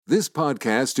This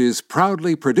podcast is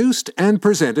proudly produced and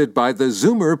presented by the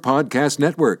Zoomer Podcast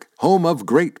Network, home of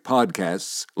great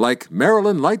podcasts like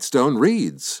Marilyn Lightstone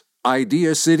Reads,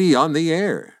 Idea City on the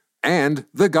Air, and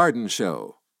The Garden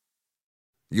Show.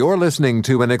 You're listening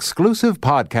to an exclusive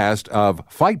podcast of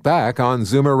Fight Back on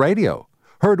Zoomer Radio,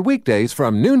 heard weekdays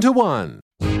from noon to 1.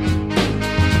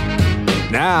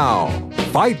 Now,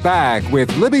 Fight Back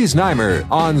with Libby Znaimer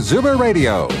on Zoomer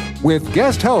Radio with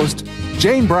guest host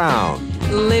Jane Brown.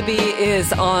 Libby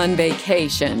is on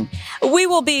vacation. We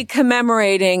will be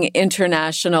commemorating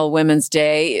International Women's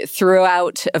Day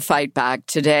throughout Fight Back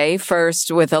today. First,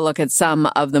 with a look at some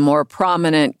of the more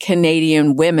prominent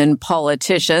Canadian women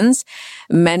politicians,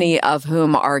 many of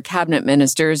whom are cabinet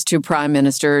ministers to Prime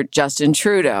Minister Justin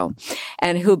Trudeau.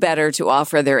 And who better to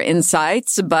offer their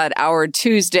insights but our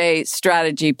Tuesday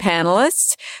strategy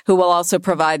panelists, who will also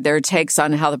provide their takes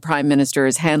on how the Prime Minister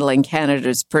is handling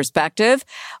Canada's perspective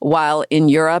while in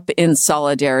Europe in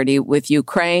solidarity with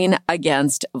Ukraine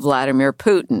against Vladimir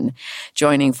Putin.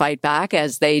 Joining Fight Back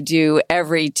as they do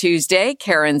every Tuesday,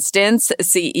 Karen Stintz,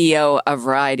 CEO of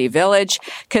Variety Village,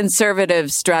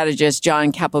 conservative strategist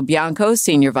John Capobianco,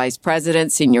 Senior Vice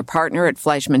President, Senior Partner at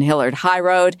Fleishman Hillard High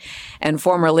Road, and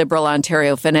former Liberal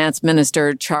Ontario Finance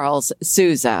Minister Charles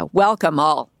Sousa. Welcome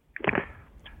all.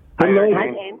 Hello. Hi,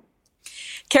 Jane.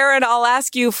 Karen, I'll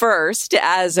ask you first,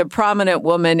 as a prominent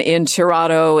woman in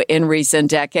Toronto in recent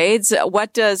decades,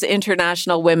 what does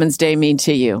International Women's Day mean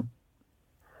to you?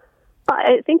 Well,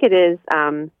 I think it is,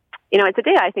 it's a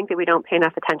day I think that we don't pay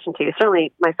enough attention to,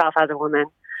 certainly myself as a woman,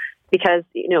 because,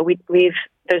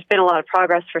 there's been a lot of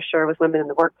progress for sure with women in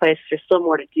the workplace. There's still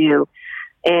more to do.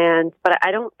 But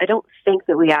I don't think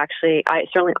that we actually,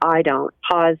 I don't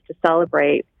pause to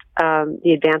celebrate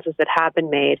the advances that have been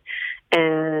made,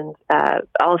 and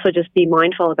also just be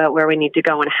mindful about where we need to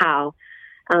go and how,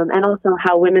 and also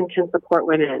how women can support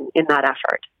women in that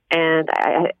effort. And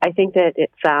I think that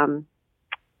it's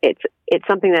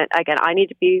something that, again, I need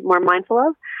to be more mindful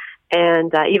of.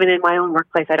 And even in my own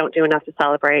workplace, I don't do enough to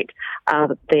celebrate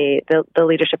the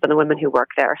leadership and the women who work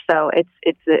there. So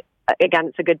it's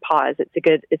a good pause.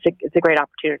 It's a great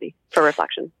opportunity for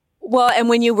reflection. Well, and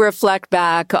when you reflect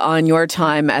back on your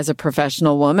time as a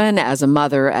professional woman, as a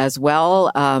mother as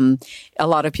well, a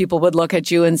lot of people would look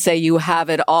at you and say you have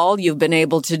it all. You've been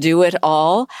able to do it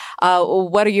all.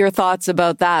 What are your thoughts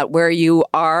about that? Where you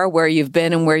are, where you've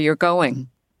been, and where you're going?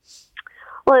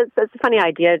 Well, it's a funny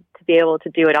idea to be able to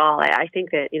do it all. I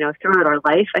think that, throughout our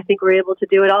life, I think we're able to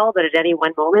do it all. But at any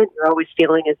one moment, you're always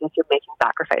feeling as if you're making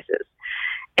sacrifices.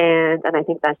 And I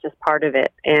think that's just part of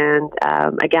it. And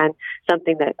again,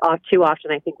 something that too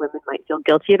often I think women might feel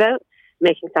guilty about,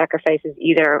 making sacrifices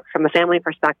either from a family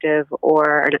perspective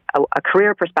or a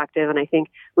career perspective. And I think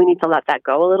we need to let that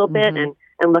go a little bit and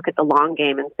look at the long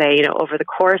game and say, over the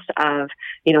course of,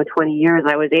 20 years,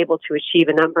 I was able to achieve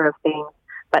a number of things.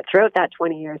 But throughout that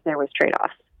 20 years, there was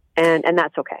trade-offs. And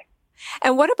that's okay.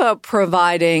 And what about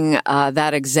providing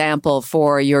that example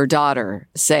for your daughter,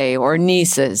 say, or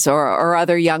nieces or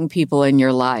other young people in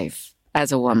your life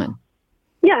as a woman?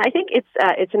 Yeah, I think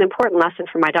it's an important lesson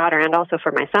for my daughter and also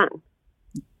for my son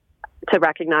to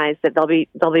recognize that there'll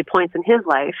be points in his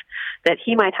life that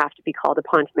he might have to be called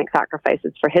upon to make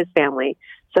sacrifices for his family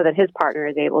so that his partner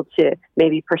is able to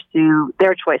maybe pursue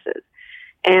their choices.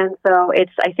 And so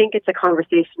I think it's a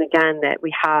conversation, again, that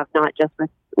we have not just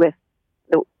with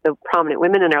the prominent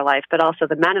women in our life, but also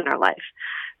the men in our life,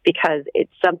 because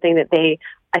it's something that they,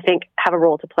 I think, have a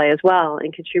role to play as well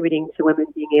in contributing to women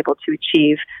being able to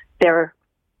achieve their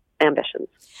ambitions.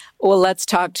 Well, let's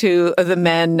talk to the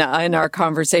men in our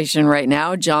conversation right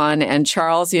now, John and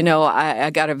Charles.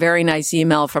 I got a very nice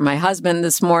email from my husband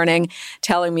this morning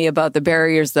telling me about the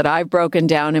barriers that I've broken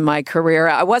down in my career.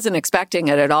 I wasn't expecting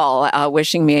it at all,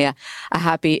 wishing me a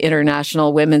happy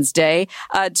International Women's Day.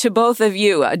 To both of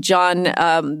you,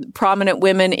 John, prominent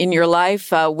women in your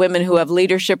life, women who have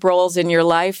leadership roles in your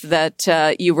life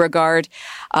that you regard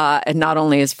and not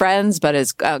only as friends, but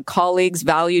as colleagues,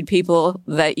 valued people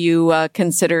that you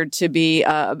considered to be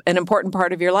an important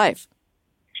part of your life.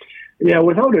 Yeah,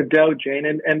 without a doubt, Jane,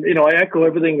 and I echo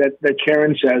everything that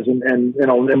Karen says, and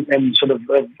sort of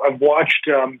I've watched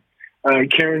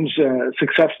Karen's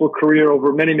successful career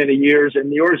over many, many years,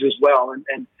 and yours as well,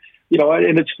 and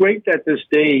it's great that this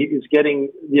day is getting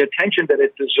the attention that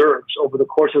it deserves over the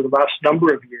course of the last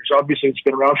number of years. Obviously, it's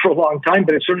been around for a long time,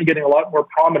 but it's certainly getting a lot more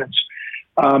prominence.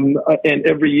 And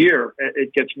every year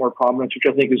it gets more prominence,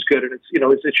 which I think is good. And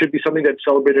it should be something that's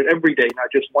celebrated every day,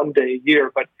 not just one day a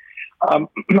year. But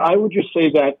I would just say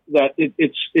that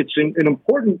it's an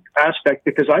important aspect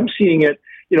because I'm seeing it.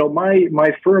 My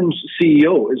firm's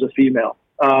CEO is a female,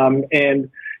 and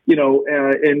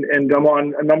and I'm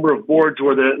on a number of boards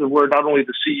where not only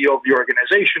the CEO of the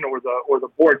organization or the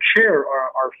board chair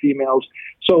are females.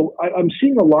 So I'm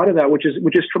seeing a lot of that, which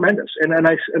is tremendous.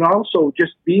 And also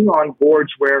just being on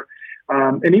boards where,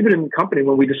 and even in the company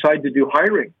when we decide to do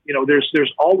hiring,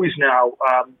 there's always now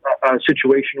a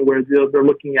situation where they're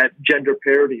looking at gender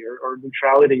parity or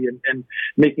neutrality and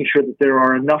making sure that there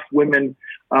are enough women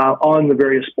on the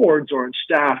various boards or in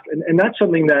staff. And that's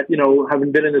something that,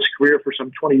 having been in this career for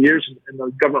some 20 years in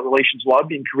the government relations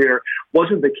lobbying career,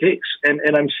 wasn't the case. And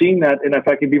I'm seeing that, and if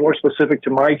I can be more specific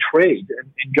to my trade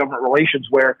in government relations,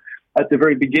 where at the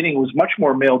very beginning it was much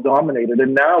more male dominated,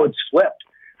 and now it's flipped.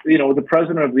 The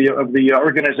president of the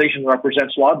organization that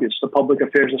represents lobbyists, the Public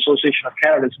Affairs Association of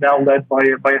Canada, is now led by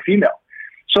a female.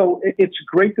 So it's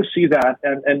great to see that,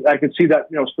 and I can see that,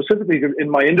 specifically in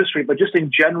my industry, but just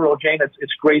in general, Jane,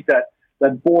 it's great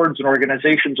that boards and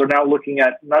organizations are now looking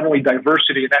at not only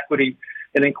diversity and equity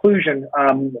and inclusion,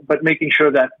 but making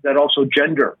sure that also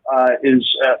gender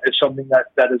is something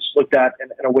that is looked at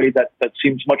in a way that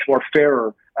seems much more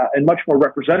fairer and much more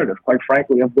representative, quite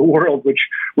frankly, of the world,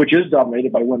 which is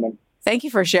dominated by women. Thank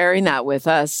you for sharing that with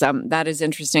us. That is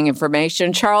interesting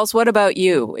information. Charles, what about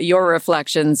you? Your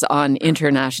reflections on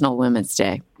International Women's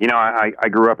Day? I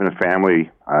grew up in a family.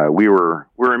 We were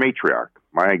a matriarch.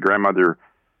 My grandmother,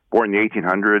 born in the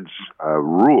 1800s,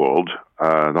 ruled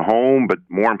the home, but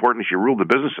more importantly, she ruled the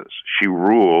businesses. She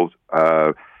ruled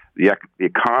the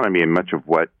economy and much of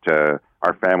what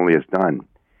our family has done.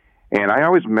 And I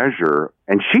always measure,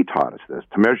 and she taught us this,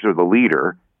 to measure the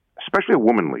leader, especially a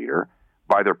woman leader,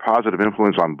 by their positive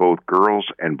influence on both girls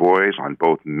and boys, on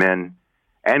both men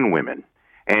and women.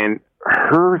 And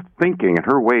her thinking and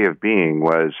her way of being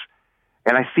was,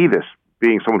 and I see this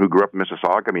being someone who grew up in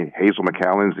Mississauga. I mean, Hazel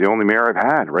McCallan's the only mayor I've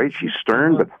had, right? She's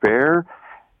stern but fair.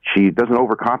 She doesn't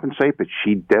overcompensate, but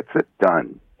she gets it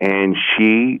done. And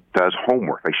she does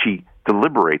homework. Like, she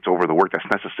deliberates over the work that's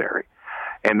necessary.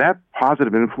 And that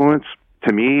positive influence,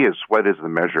 to me, is what is the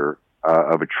measure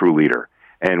of a true leader.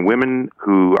 And women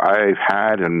who I've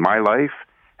had in my life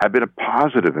have been a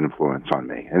positive influence on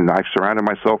me. And I've surrounded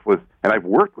myself with, and I've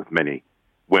worked with many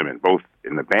women, both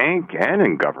in the bank and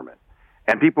in government.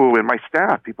 And people in my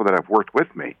staff, people that have worked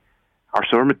with me,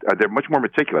 they're much more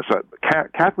meticulous.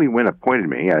 Kathleen Wynne appointed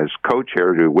me as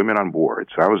co-chair to Women on Boards.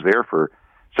 I was there for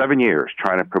 7 years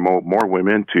trying to promote more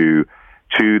women to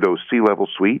those C-level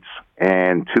suites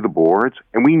and to the boards.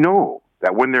 And we know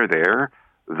that when they're there,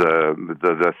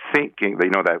 the thinking,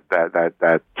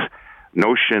 that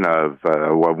notion of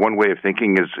one way of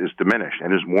thinking is diminished,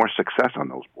 and there's more success on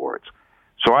those boards.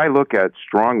 So I look at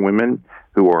strong women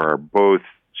who are both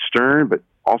stern but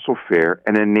also fair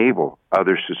and enable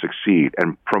others to succeed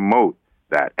and promote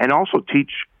that, and also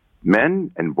teach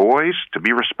men and boys to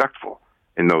be respectful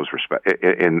in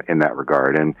in that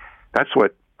regard. And that's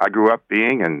what I grew up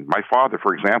being. And my father,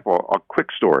 for example, a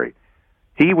quick story.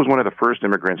 He was one of the first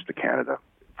immigrants to Canada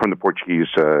from the Portuguese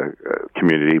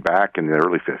community back in the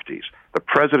early 50s. The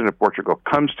president of Portugal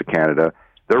comes to Canada.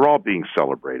 They're all being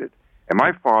celebrated. And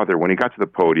my father, when he got to the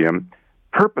podium,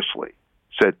 purposely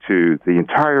said to the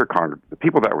entire Congress, the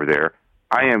people that were there,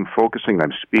 I'm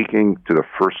speaking to the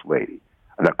First Lady,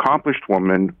 an accomplished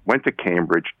woman, went to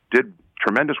Cambridge, did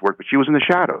tremendous work, but she was in the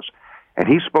shadows. And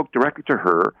he spoke directly to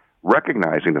her,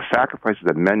 recognizing the sacrifices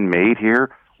that men made here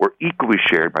were equally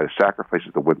shared by the sacrifices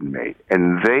the women made.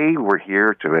 And they were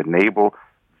here to enable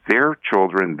their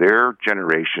children, their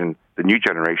generation, the new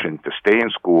generation, to stay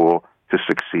in school, to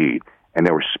succeed. And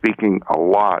they were speaking a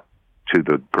lot to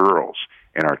the girls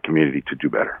in our community to do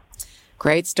better.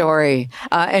 Great story.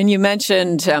 And you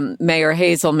mentioned Mayor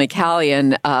Hazel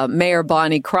McCallan, Mayor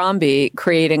Bonnie Crombie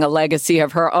creating a legacy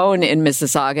of her own in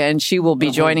Mississauga, and she will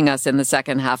be joining us in the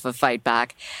second half of Fight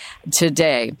Back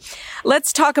today.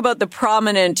 Let's talk about the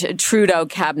prominent Trudeau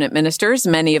cabinet ministers,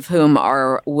 many of whom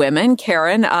are women.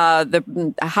 Karen,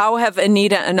 how have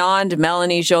Anita Anand,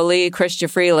 Melanie Joly, Chrystia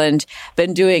Freeland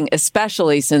been doing,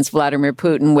 especially since Vladimir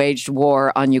Putin waged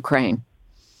war on Ukraine?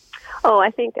 Oh,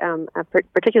 I think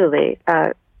particularly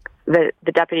the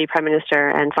Deputy Prime Minister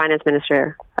and Finance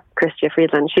Minister, Chrystia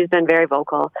Freeland, she's been very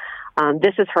vocal.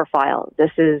 This is her file.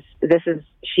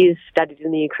 She's studied in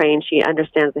the Ukraine. She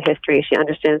understands the history. She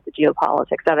understands the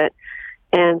geopolitics of it.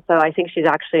 And so I think she's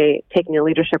actually taking a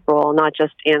leadership role, not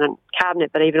just in cabinet,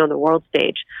 but even on the world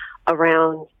stage,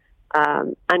 around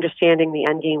understanding the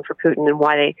end game for Putin and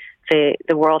why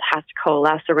the world has to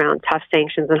coalesce around tough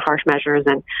sanctions and harsh measures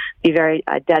and be very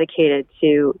dedicated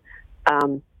to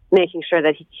making sure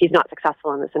that he's not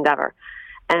successful in this endeavor.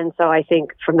 And so I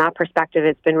think from that perspective,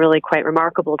 it's been really quite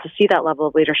remarkable to see that level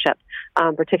of leadership,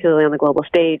 particularly on the global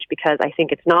stage, because I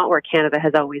think it's not where Canada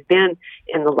has always been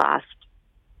in the last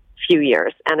few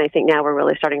years. And I think now we're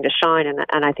really starting to shine,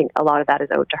 and I think a lot of that is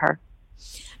owed to her.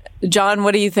 John,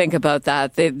 what do you think about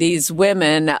that? These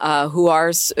women who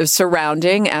are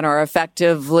surrounding and are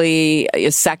effectively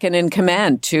second in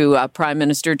command to Prime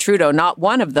Minister Trudeau, not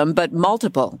one of them, but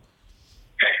multiple.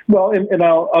 Well, and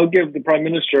I'll give the Prime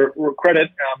Minister credit.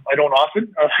 I don't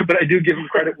often, but I do give him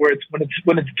credit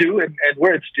when it's due and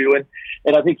where it's due.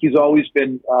 And I think he's always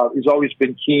been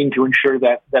keen to ensure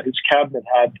that his cabinet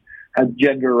had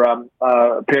gender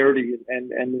parity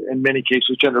and in many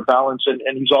cases gender balance,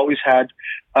 and he's always had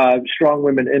strong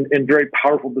women in very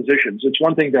powerful positions. It's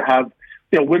one thing to have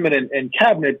women in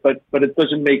cabinet, but it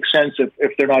doesn't make sense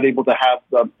if they're not able to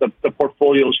have the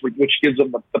portfolios which gives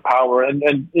them the power. And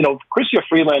Chrystia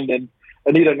Freeland and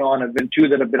Anita Anand have been two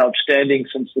that have been outstanding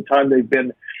since the time they've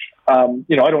been. I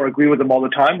don't agree with them all the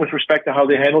time with respect to how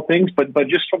they handle things, but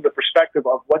just from the perspective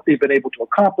of what they've been able to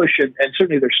accomplish and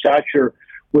certainly their stature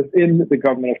within the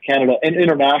government of Canada and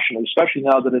internationally, especially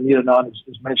now that Anita Anand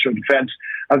is Minister of Defense,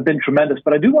 have been tremendous.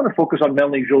 But I do want to focus on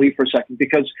Melanie Joly for a second,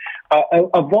 because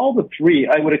of all the three,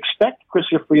 I would expect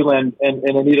Chrystia Freeland and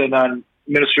Anita Anand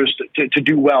ministers to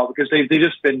do well, because they've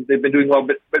been doing well.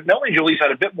 But Melanie Joly's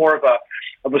had a bit more of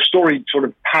a storied sort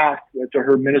of path to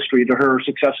her ministry, to her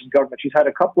success in government. She's had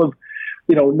a couple of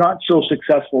not so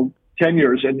successful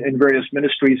tenures in various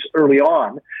ministries early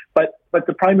on, but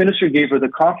the Prime Minister gave her the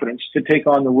confidence to take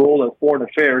on the role of foreign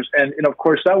affairs, and of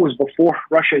course that was before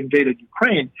Russia invaded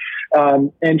Ukraine,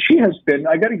 and she has been,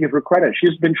 I got to give her credit,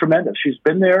 she's been tremendous. She's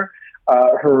been there.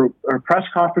 Her press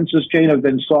conferences, Jane, have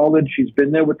been solid. She's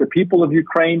been there with the people of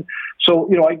Ukraine. So,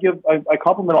 I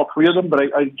compliment all three of them, but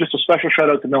I just a special shout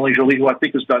out to Melanie Joly, who I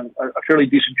think has done a fairly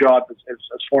decent job as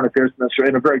foreign affairs minister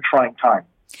in a very trying time.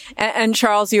 And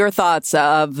Charles, your thoughts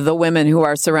of the women who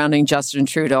are surrounding Justin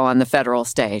Trudeau on the federal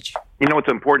stage? It's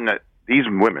important that these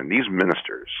women, these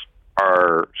ministers,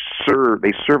 they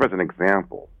serve as an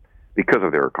example because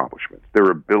of their accomplishments,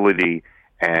 their ability,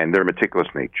 and their meticulous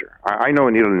nature. I know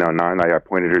Anita Anand. I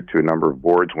appointed her to a number of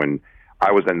boards when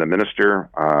I was then the minister.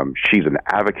 She's an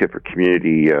advocate for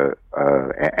community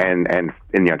and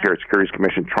in the Ontario Securities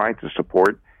Commission, trying to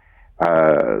support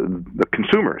the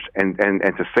consumers and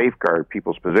to safeguard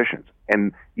people's positions.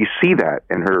 And you see that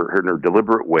in her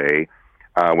deliberate way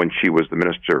when she was the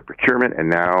Minister of Procurement and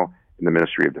now in the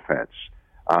Ministry of Defense.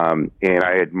 And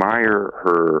I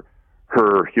admire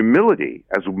her humility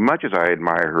as much as I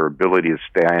admire her ability to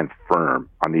stand firm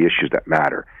on the issues that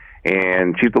matter.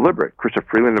 And she's deliberate. Chrystia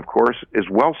Freeland, of course, is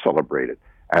well celebrated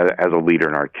as a leader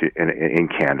in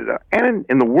Canada and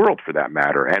in the world, for that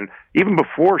matter. And even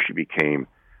before she became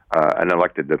an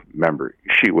elected member,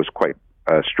 she was quite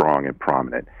strong and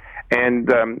prominent. And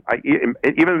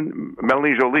even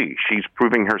Melanie Joly, she's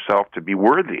proving herself to be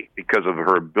worthy because of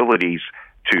her abilities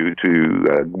to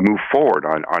move forward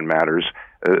on matters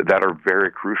that are very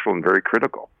crucial and very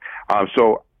critical.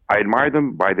 So I admire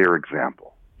them by their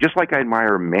example, just like I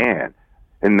admire a man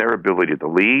in their ability to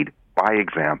lead by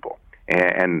example.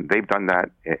 And they've done that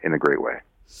in a great way.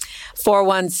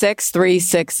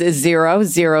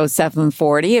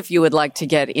 416-360-0740 if you would like to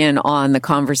get in on the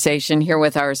conversation here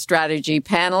with our strategy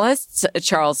panelists,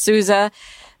 Charles Sousa,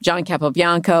 John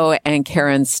Capobianco, and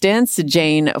Karen Stintz,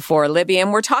 Jane for Libby.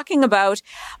 And we're talking about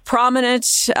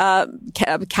prominent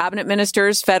cabinet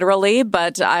ministers federally,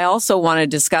 but I also want to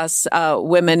discuss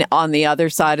women on the other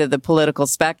side of the political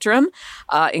spectrum,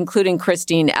 including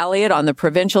Christine Elliott on the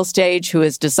provincial stage, who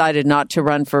has decided not to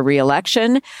run for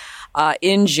re-election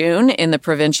in June in the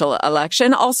provincial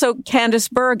election. Also, Candice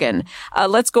Bergen.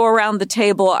 Let's go around the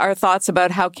table. Our thoughts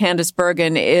about how Candice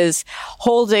Bergen is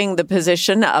holding the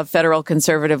position of federal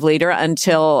Conservative leader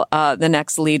until the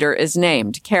next leader is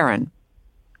named. Karen.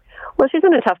 Well, she's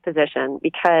in a tough position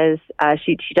because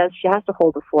she has to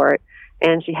hold the fort,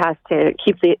 and she has to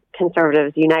keep the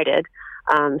Conservatives united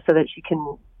so that she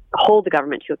can hold the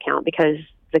government to account, because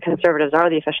the Conservatives are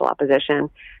the official opposition.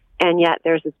 And yet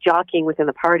there's this jockeying within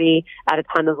the party at a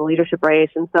time of the leadership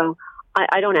race. And so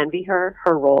I don't envy her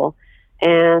role.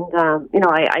 And,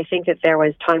 I think that there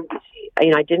was times,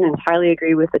 I didn't entirely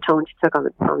agree with the tone she took on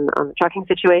the trucking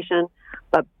situation.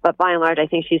 But by and large, I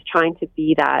think she's trying to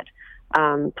be that,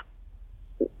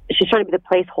 she's trying to be the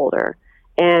placeholder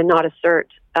and not assert,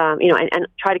 and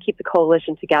try to keep the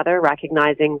coalition together,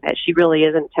 recognizing that she really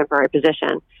is in a temporary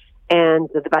position. And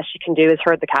the best she can do is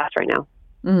herd the cast right now.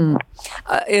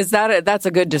 That's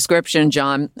a good description,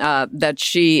 John, that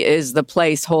she is the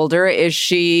placeholder. Is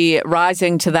she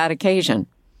rising to that occasion?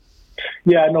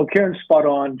 Yeah, no, Karen's spot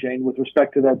on, Jane, with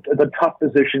respect to the tough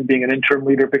position being an interim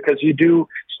leader, because you do,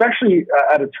 especially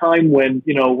at a time when,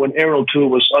 when Aaron O'Toole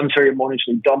was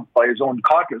unceremoniously dumped by his own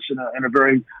caucus in a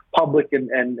very public and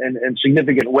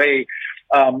significant way,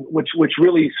 which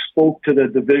really spoke to the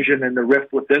division and the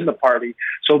rift within the party.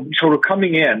 So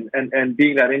coming in and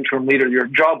being that interim leader, your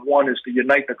job one is to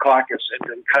unite the caucus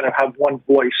and kind of have one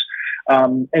voice.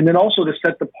 And then also to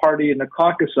set the party and the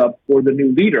caucus up for the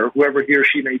new leader, whoever he or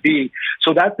she may be.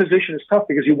 So that position is tough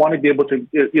because you want to be able to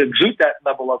exude that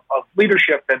level of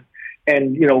leadership and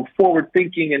forward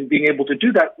thinking and being able to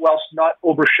do that whilst not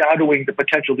overshadowing the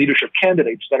potential leadership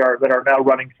candidates that are now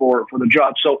running for the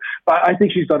job. So I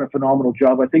think she's done a phenomenal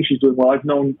job. I think she's doing well. I've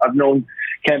known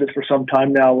Candace for some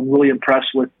time now and really impressed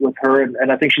with her.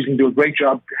 And I think she's going to do a great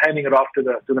job handing it off to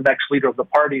the next leader of the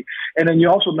party. And then you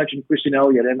also mentioned Christine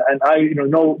Elliott, and I,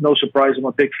 no surprise, I'm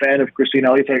a big fan of Christine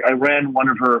Elliott. I ran one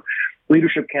of her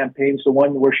leadership campaigns, the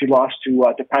one where she lost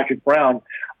to Patrick Brown,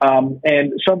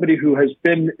 and somebody who has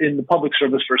been in the public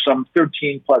service for some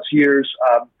 13 plus years,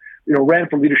 ran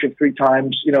for leadership 3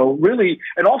 times, really,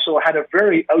 and also had a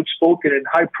very outspoken and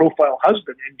high profile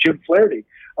husband in Jim Flaherty,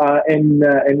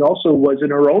 and also was in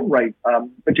her own right,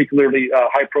 particularly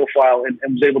high profile, and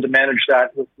was able to manage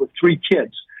that with 3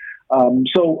 kids.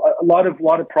 So a lot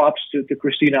of props to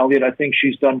Christine Elliott. I think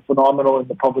she's done phenomenal in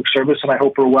the public service, and I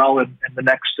hope her well in the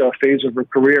next phase of her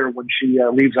career when she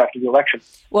leaves after the election.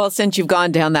 Well, since you've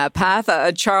gone down that path,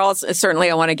 Charles,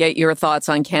 certainly I want to get your thoughts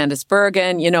on Candace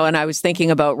Bergen, and I was thinking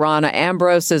about Rona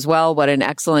Ambrose as well. What an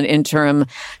excellent interim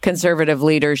Conservative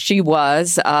leader she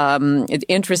was. It's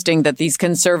interesting that these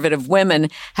Conservative women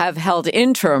have held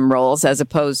interim roles as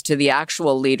opposed to the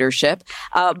actual leadership.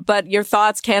 But your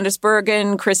thoughts, Candace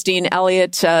Bergen, Christine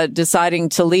Elliott deciding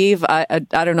to leave. I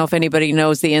don't know if anybody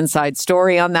knows the inside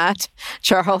story on that,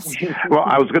 Charles. Well,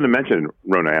 I was going to mention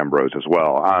Rona Ambrose as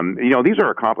well. These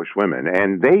are accomplished women,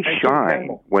 and they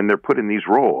shine when they're put in these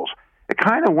roles. I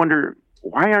kind of wonder,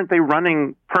 why aren't they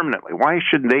running permanently? Why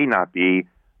should they not be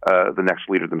the next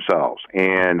leader themselves?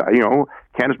 And,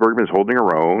 Candace Bergen is holding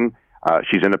her own.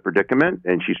 She's in a predicament,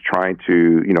 and she's trying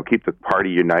to, keep the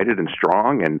party united and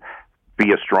strong and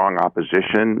be a strong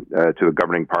opposition to the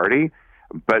governing party.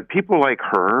 But people like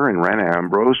her and Rona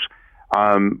Ambrose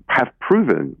have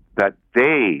proven that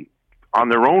they, on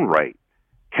their own right,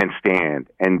 can stand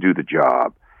and do the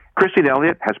job. Christine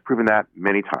Elliott has proven that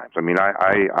many times. I mean,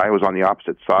 I was on the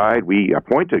opposite side. We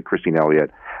appointed Christine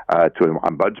Elliott to an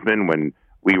ombudsman when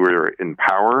we were in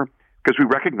power because we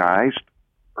recognized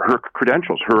her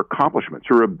credentials, her accomplishments,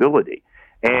 her ability.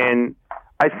 And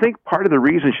I think part of the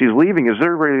reason she's leaving is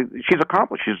she's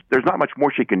accomplished. There's not much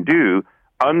more she can do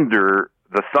under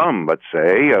the thumb, let's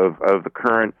say, of the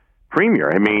current premier.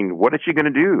 I mean, what is she going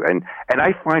to do? And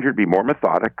I find her to be more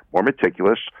methodic, more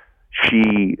meticulous.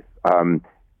 She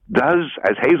does,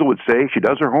 as Hazel would say, she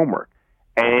does her homework,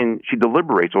 and she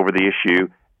deliberates over the issue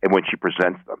and when she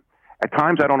presents them. At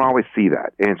times, I don't always see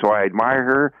that, and so I admire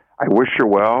her. I wish her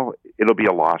well. It'll be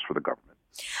a loss for the government.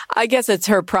 I guess it's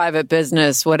her private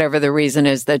business, whatever the reason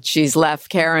is that she's left,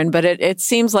 Karen. But it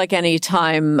seems like any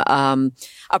time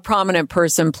a prominent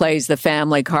person plays the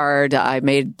family card, I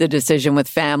made the decision with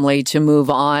family to move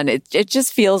on. It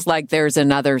just feels like there's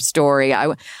another story.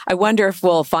 I wonder if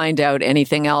we'll find out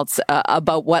anything else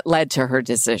about what led to her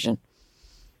decision.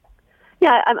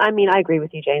 Yeah, I mean, I agree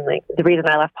with you, Jane. Like, the reason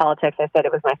I left politics, I said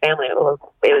it was my family. It was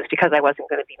because I wasn't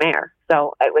going to be mayor.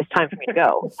 So it was time for me to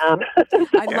go.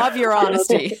 I love your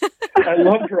honesty. I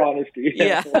love your honesty.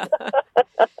 Yeah.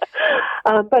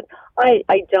 But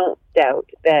I don't doubt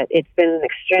that it's been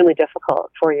extremely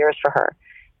difficult 4 years for her.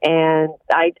 And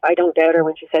I don't doubt her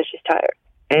when she says she's tired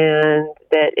and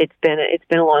that it's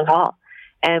been a long haul.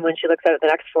 And when she looks out at the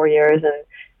next 4 years and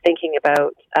thinking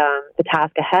about the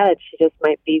task ahead, she just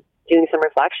might be doing some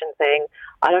reflection saying,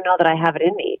 I don't know that I have it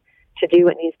in me to do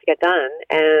what needs to get done,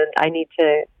 and I need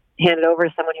to hand it over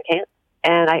to someone who can.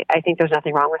 And I think there's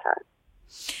nothing wrong with her.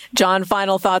 John,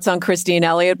 final thoughts on Christine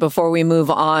Elliott before we move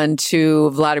on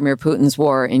to Vladimir Putin's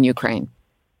war in Ukraine.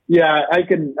 Yeah, I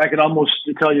can almost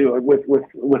tell you with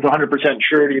 100%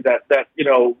 surety that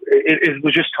it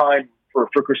was just time for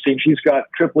Christine. She's got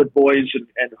triplet boys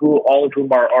and all of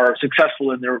whom are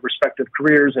successful in their respective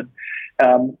careers, and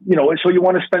so you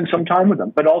want to spend some time with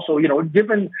them. But also,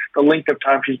 given the length of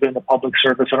time she's been in the public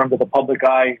service and under the public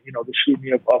eye, the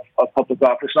scrutiny of public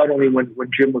office, not only when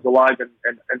Jim was alive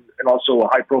and also a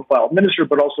high profile minister,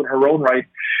 but also in her own right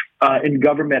in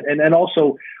government. And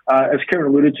also, as Karen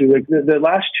alluded to, like the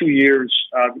last 2 years,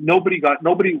 nobody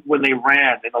when they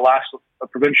ran in the last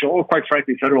provincial or quite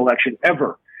frankly federal election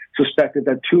ever suspected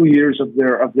that 2 years of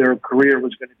their career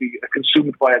was going to be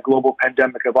consumed by a global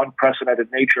pandemic of unprecedented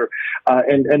nature.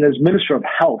 And as Minister of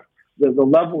Health, the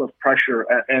level of pressure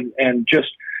and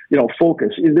just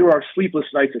focus. There are sleepless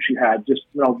nights that she had, just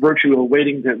virtually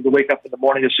waiting to wake up in the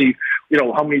morning to see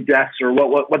how many deaths or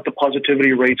what the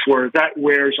positivity rates were. That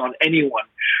wears on anyone.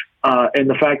 And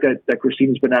the fact that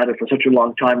Christine's been at it for such a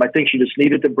long time, I think she just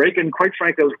needed the break. And quite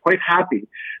frankly, I was quite happy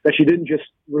that she didn't just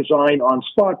resign on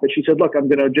spot, but she said, look, I'm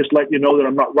going to just let you know that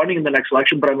I'm not running in the next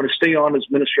election, but I'm going to stay on as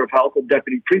Minister of Health and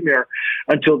Deputy Premier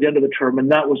until the end of the term.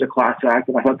 And that was a class act.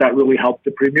 And I thought that really helped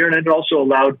the Premier. And it also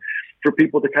allowed for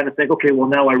people to kind of think, okay, well,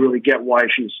 now I really get why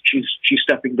she's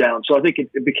stepping down. So I think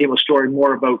it became a story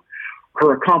more about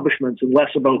her accomplishments and less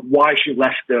about why she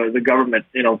left the government,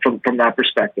 from that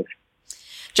perspective.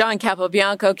 John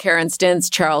Capobianco, Karen Stintz,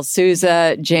 Charles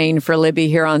Sousa, Jane for Libby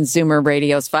here on Zoomer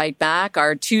Radio's Fight Back,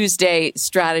 our Tuesday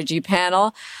strategy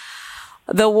panel.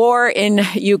 The war in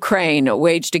Ukraine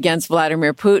waged against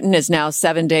Vladimir Putin is now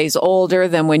 7 days older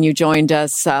than when you joined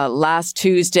us last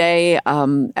Tuesday.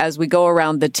 As we go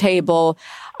around the table,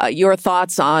 your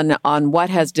thoughts on what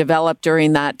has developed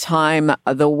during that time,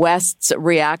 the West's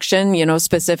reaction,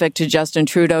 specific to Justin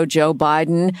Trudeau, Joe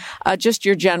Biden, just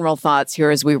your general thoughts here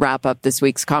as we wrap up this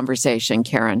week's conversation,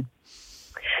 Karen.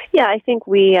 Yeah, I think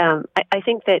I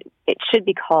think that it should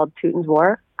be called Putin's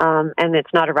war. And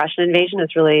it's not a Russian invasion.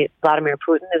 It's really Vladimir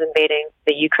Putin is invading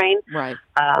the Ukraine. Right.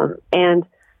 And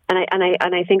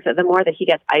I think that the more that he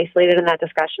gets isolated in that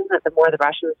discussion, that the more the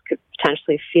Russians could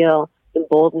potentially feel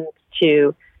emboldened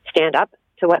to stand up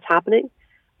to what's happening.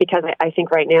 Because I think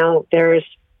right now there's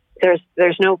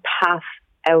no path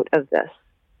out of this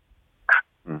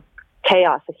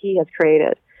chaos that he has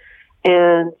created.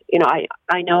 And,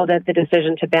 I know that the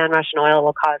decision to ban Russian oil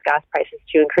will cause gas prices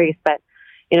to increase, but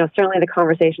certainly the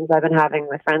conversations I've been having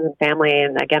with friends and family,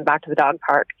 and again, back to the dog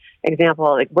park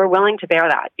example, we're willing to bear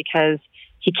that because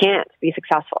he can't be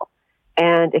successful.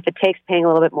 And if it takes paying a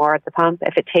little bit more at the pump,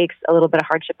 if it takes a little bit of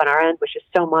hardship on our end, which is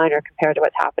so minor compared to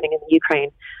what's happening in the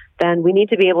Ukraine, then we need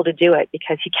to be able to do it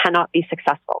because he cannot be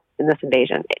successful in this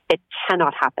invasion. It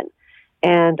cannot happen.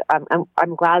 And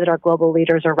I'm glad that our global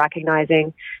leaders are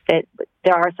recognizing that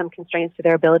there are some constraints to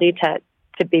their ability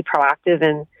to be proactive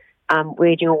and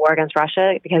waging a war against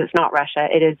Russia, because it's not Russia.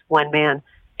 It is one man.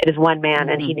 It is one man,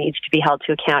 and he needs to be held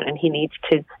to account, and he needs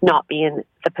to not be in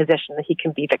the position that he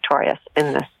can be victorious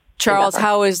in this. Charles,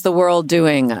 how is the world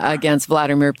doing against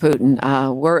Vladimir Putin?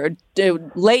 We're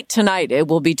late tonight. It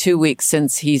will be 2 weeks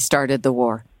since he started the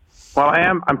war. Well,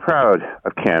 I'm proud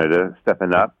of Canada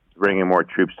stepping up, bringing more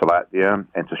troops to Latvia,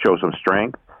 and to show some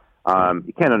strength.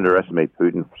 You can't underestimate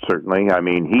Putin, certainly. I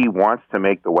mean, he wants to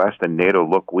make the West and NATO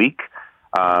look weak.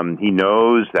 He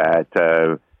knows that,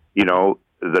 the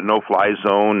no-fly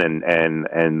zone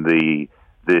and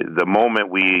the moment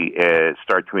we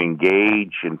start to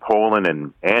engage in Poland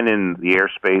and in the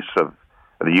airspace of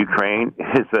the Ukraine,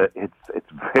 it's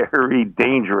very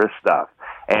dangerous stuff.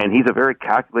 And he's a very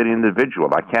calculated individual.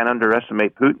 I can't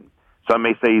underestimate Putin. Some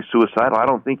may say he's suicidal. I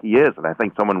don't think he is, and I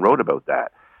think someone wrote about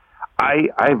that.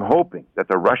 I'm hoping that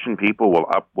the Russian people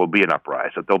will be an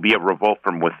uprising, that there'll be a revolt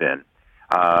from within.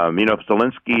 If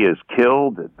Zelensky is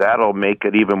killed, that'll make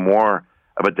it even more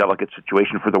of a delicate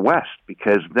situation for the West,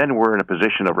 because then we're in a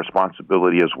position of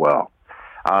responsibility as well.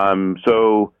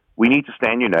 So we need to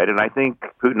stand united, and I think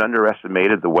Putin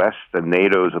underestimated the West and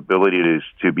NATO's ability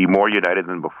to be more united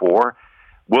than before.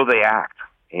 Will they act?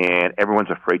 And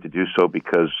everyone's afraid to do so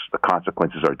because the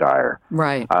consequences are dire.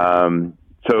 Right.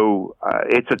 So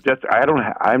I'm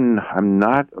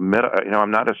not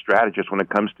a strategist when it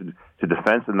comes to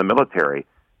defense and the military,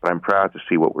 but I'm proud to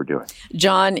see what we're doing.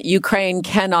 John, Ukraine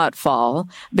cannot fall,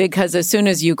 because as soon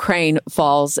as Ukraine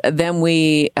falls, then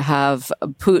we have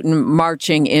Putin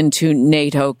marching into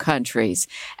NATO countries,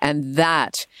 and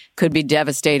that could be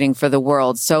devastating for the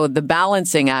world. So the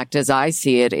balancing act, as I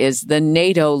see it, is the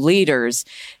NATO leaders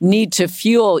need to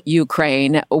fuel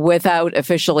Ukraine without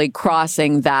officially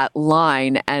crossing that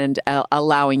line and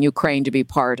allowing Ukraine to be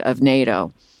part of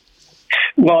NATO.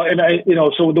 Well, and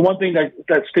so the one thing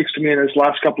that sticks to me in this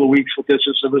last couple of weeks with this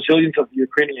is the resilience of the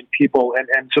Ukrainian people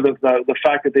and sort of the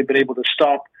fact that they've been able to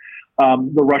stop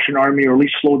the Russian army, or at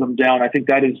least slow them down. I think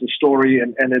that is the story,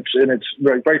 and it's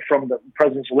right from the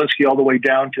President Zelensky all the way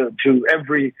down to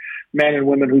every man and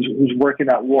woman who's working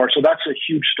that war. So that's a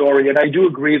huge story. And I do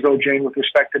agree, though, Jane, with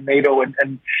respect to NATO,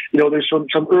 and there's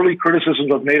some early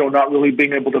criticisms of NATO not really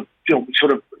being able to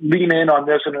sort of lean in on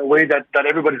this in a way that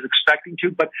everybody's expecting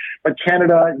to. But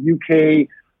Canada, UK,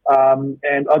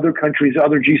 and other countries,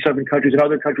 other G7 countries and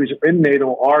other countries in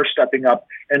NATO are stepping up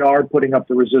and are putting up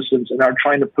the resistance and are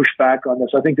trying to push back on this.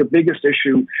 I think the biggest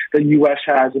issue the U.S.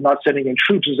 has in not sending in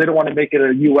troops is they don't want to make it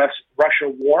a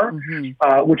U.S.-Russia war,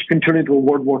 which can turn into a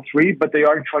World War III, but they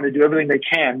are trying to do everything they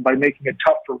can by making it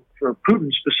tough for Putin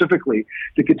specifically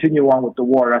to continue on with the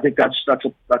war. I think that's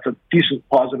a decent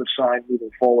positive sign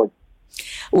moving forward.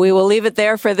 We will leave it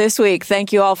there for this week.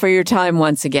 Thank you all for your time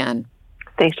once again.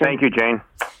 Thanks, Jane. Thank you, Jane.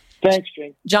 Thanks,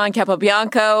 Jane. John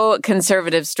Capobianco,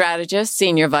 conservative strategist,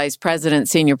 senior vice president,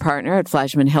 senior partner at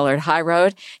Fleshman Hillard High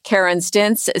Road. Karen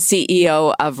Stintz,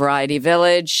 CEO of Variety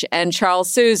Village. And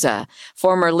Charles Sousa,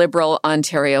 former Liberal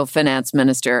Ontario finance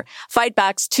minister. Fight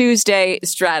Back's Tuesday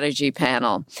strategy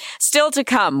panel. Still to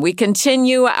come, we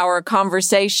continue our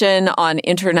conversation on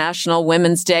International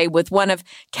Women's Day with one of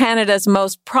Canada's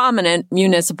most prominent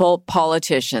municipal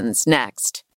politicians.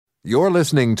 Next. You're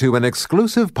listening to an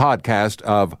exclusive podcast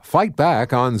of Fight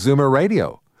Back on Zoomer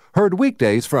Radio. Heard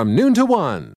weekdays from noon to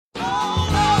 1.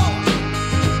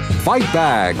 Fight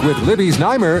Back with Libby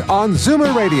Znaimer on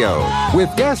Zoomer Radio with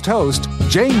guest host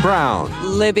Jane Brown.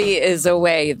 Libby is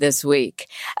away this week.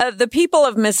 The people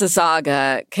of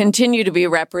Mississauga continue to be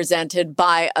represented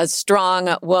by a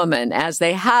strong woman, as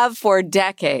they have for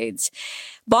decades.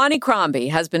 Bonnie Crombie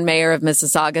has been mayor of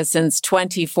Mississauga since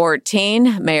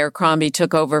 2014. Mayor Crombie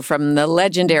took over from the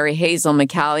legendary Hazel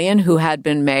McCallion, who had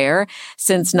been mayor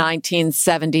since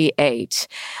 1978.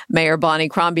 Mayor Bonnie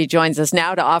Crombie joins us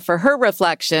now to offer her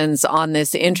reflections on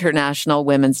this International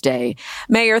Women's Day.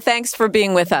 Mayor, thanks for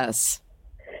being with us.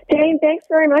 Jane, thanks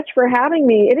very much for having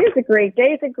me. It is a great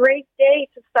day. It's a great day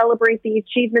to celebrate the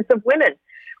achievements of women,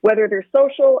 whether they're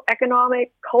social,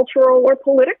 economic, cultural, or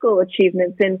political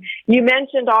achievements. And you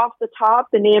mentioned off the top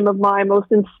the name of my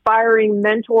most inspiring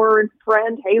mentor and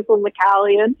friend, Hazel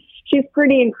McCallion. She's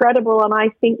pretty incredible, and I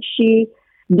think she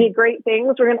did great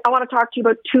things. I want to talk to you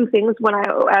about two things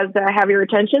as I have your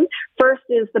attention. First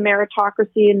is the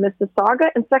meritocracy in Mississauga,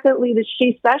 and secondly, the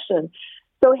She Session.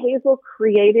 So Hazel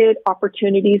created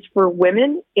opportunities for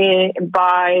women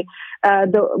by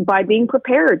being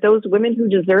prepared. Those women who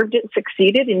deserved it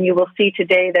succeeded, and you will see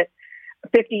today that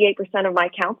 58% of my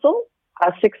council,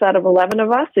 6 out of 11 of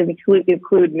us, include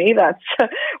me,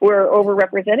 we're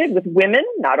overrepresented with women,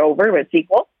 not over, but it's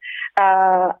equal.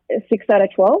 6 out of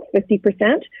 12,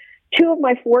 50%. 2 of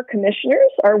my 4 commissioners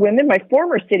are women. My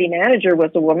former city manager was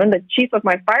a woman. The chief of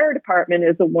my fire department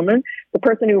is a woman. The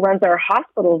person who runs our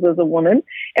hospitals is a woman.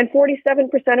 And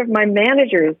 47% of my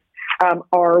managers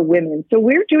are women. So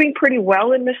we're doing pretty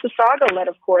well in Mississauga, led,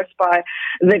 of course, by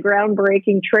the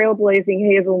groundbreaking, trailblazing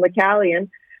Hazel McCallion.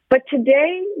 But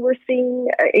today we're seeing,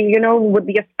 with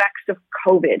the effects of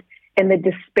COVID and the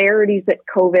disparities that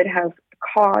COVID has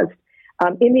caused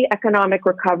in the economic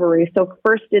recovery. So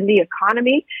first in the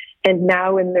economy and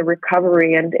now in the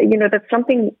recovery. And, that's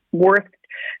something worth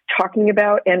talking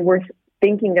about and worth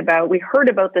thinking about. We heard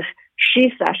about this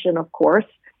She Session, of course,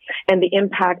 and the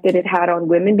impact that it had on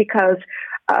women because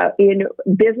in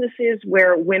businesses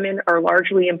where women are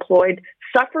largely employed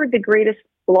suffered the greatest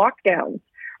lockdowns.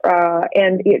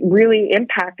 And it really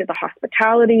impacted the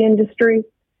hospitality industry,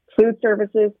 food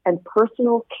services, and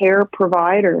personal care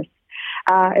providers.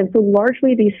 And so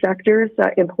largely these sectors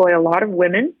employ a lot of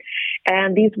women,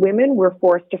 and these women were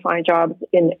forced to find jobs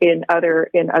in other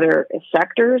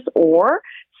sectors or,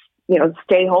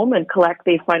 stay home and collect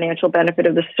the financial benefit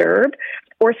of the CERB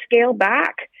or scale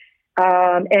back.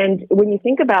 And when you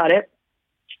think about it,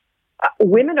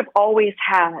 women have always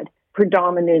had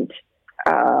predominant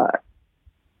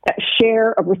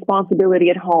share of responsibility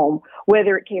at home,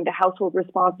 whether it came to household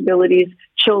responsibilities,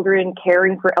 children,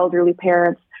 caring for elderly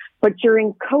parents. But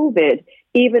during COVID,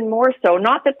 even more so,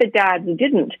 not that the dads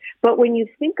didn't, but when you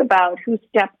think about who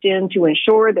stepped in to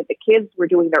ensure that the kids were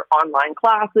doing their online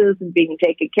classes and being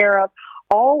taken care of,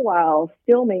 all while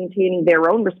still maintaining their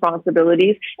own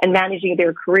responsibilities and managing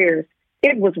their careers,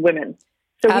 it was women.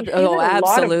 So we've seen a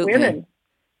lot of women.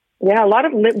 Yeah, a lot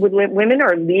of women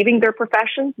are leaving their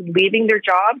professions, leaving their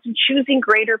jobs, and choosing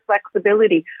greater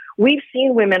flexibility. We've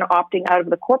seen women opting out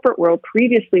of the corporate world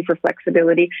previously for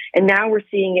flexibility, and now we're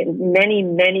seeing it in many,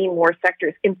 many more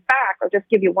sectors. In fact, I'll just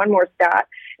give you one more stat,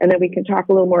 and then we can talk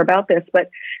a little more about this, but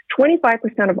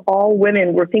 25% of all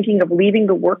women were thinking of leaving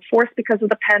the workforce because of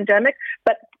the pandemic,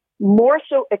 but more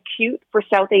so acute for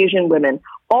South Asian women.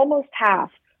 Almost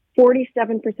half,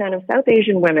 47% of South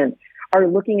Asian women are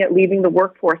looking at leaving the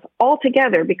workforce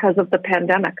altogether because of the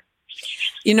pandemic.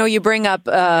 You know, you bring up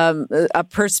a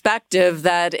perspective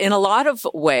that in a lot of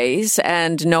ways,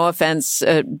 and no offense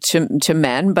to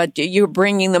men, but you're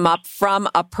bringing them up from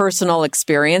a personal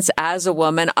experience as a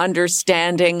woman,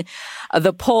 understanding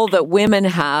the pull that women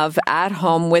have at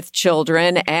home with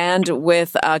children and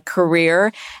with a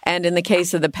career. And in the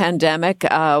case of the pandemic,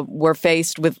 were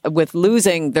faced with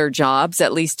losing their jobs,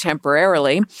 at least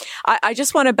temporarily. I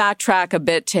just want to backtrack a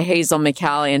bit to Hazel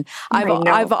McCallion.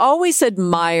 I've always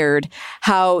admired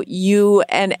how you,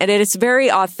 and it's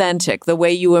very authentic, the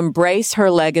way you embrace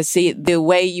her legacy, the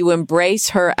way you embrace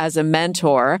her as a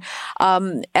mentor.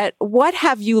 What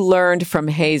have you learned from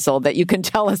Hazel that you can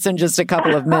tell us in just a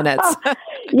couple of minutes?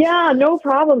 Yeah, no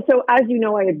problem. So as you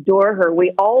know, I adore her.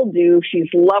 We all do. She's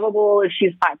lovable and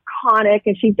she's iconic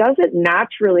and she does it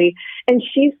naturally. And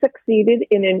she succeeded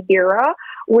in an era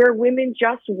where women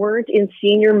just weren't in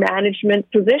senior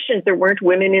management positions. There weren't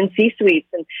women in C-suites.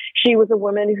 And she was a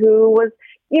woman who was,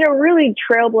 really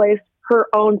trailblazed her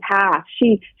own path.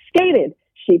 She skated.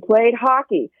 She played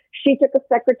hockey. She took a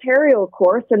secretarial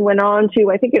course and went on to,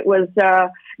 I think it was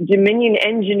Dominion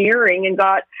Engineering, and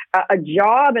got a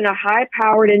job in a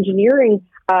high-powered engineering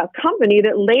company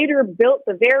that later built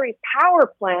the very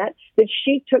power plant that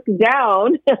she took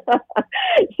down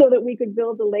so that we could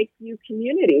build the Lakeview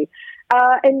community.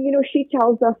 And she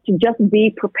tells us to just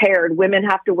be prepared. Women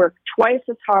have to work twice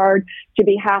as hard to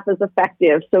be half as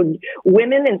effective. So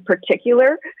women in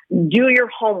particular, do your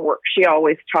homework, she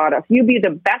always taught us. You be the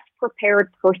best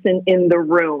prepared person in the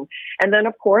room. And then,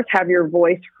 of course, have your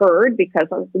voice heard, because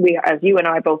as you and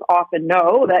I both often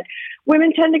know, that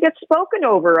women tend to get spoken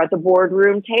over at the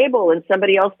boardroom table and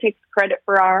somebody else takes credit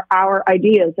for our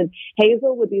ideas. And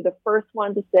Hazel would be the first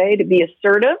one to say, to be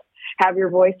assertive, have your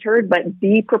voice heard, but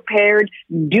be prepared,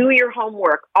 do your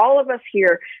homework. All of us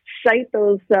here cite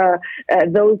those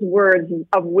words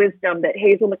of wisdom that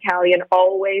Hazel McCallion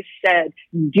always said: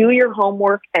 do your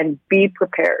homework and be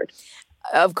prepared.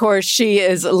 Of course, she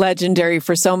is legendary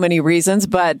for so many reasons,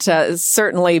 but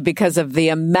certainly because of the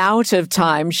amount of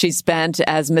time she spent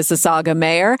as Mississauga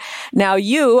mayor. Now,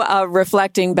 you,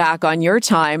 reflecting back on your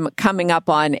time, coming up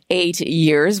on 8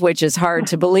 years, which is hard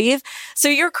to believe. So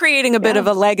you're creating a bit of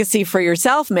a legacy for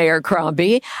yourself, Mayor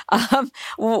Crombie.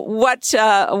 What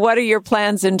are your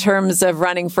plans in terms of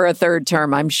running for a third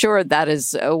term? I'm sure that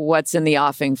is what's in the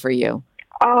offing for you.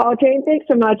 Oh, Jane, thanks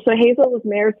so much. So Hazel was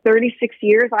mayor 36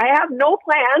 years. I have no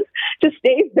plans to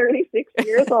stay 36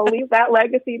 years. I'll leave that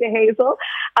legacy to Hazel.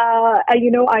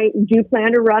 I do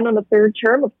plan to run on the third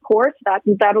term, of course.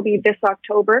 That'll be this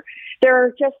October. There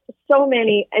are just so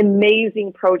many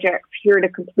amazing projects here to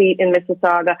complete in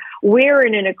Mississauga. We're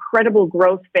in an incredible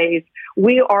growth phase.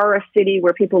 We are a city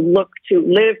where people look to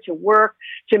live, to work,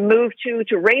 to move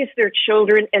to raise their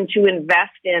children, and to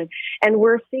invest in. And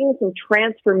we're seeing some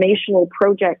transformational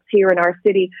projects here in our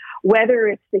city, whether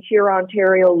it's the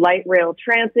Hurontario Light Rail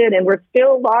Transit, and we're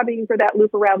still lobbying for that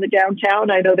loop around the downtown.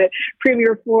 I know that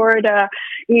Premier Ford,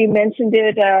 he mentioned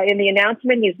it in the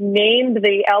announcement. He's named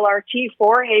the LRT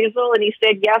for Hazel, and he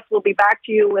said, yes, we'll be back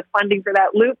to you with funding for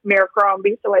that loop, Mayor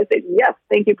Crombie. So I said, yes,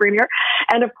 thank you, Premier.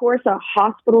 And of course, a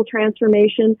hospital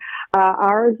transformation.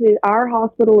 Our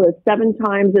hospital is 7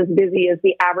 times as busy as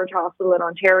the average hospital in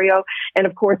Ontario. And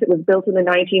of course, it was built in the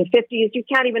 1950s. You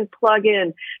can't even plug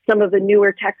in some of the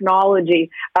newer technology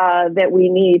that we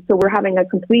need. So we're having a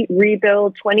complete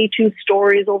rebuild, 22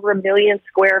 stories, over 1 million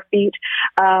square feet.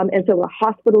 And so a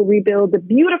hospital rebuild, the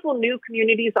beautiful new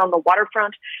communities on the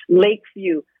waterfront,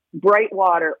 Lakeview,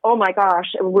 Brightwater. Oh my gosh.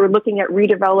 We're looking at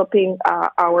redeveloping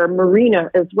our marina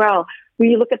as well.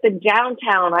 We look at the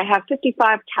downtown. I have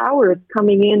 55 towers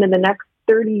coming in the next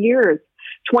 30 years,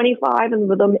 25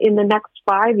 of them in the next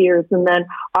 5 years. And then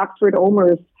Oxford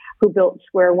Omers, who built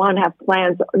Square One, have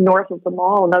plans north of the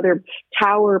mall, another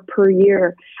tower per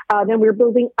year. Then we're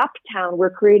building Uptown. We're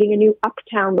creating a new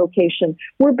Uptown location.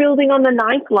 We're building on the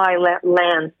Ninth Line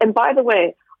lands. And by the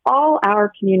way, all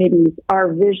our communities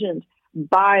are visioned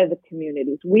by the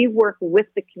communities. We work with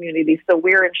the communities, so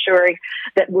we're ensuring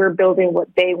that we're building what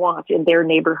they want in their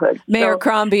neighborhood. Mayor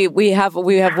Crombie, we have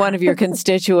one of your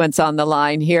constituents on the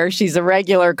line here. She's a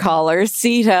regular caller,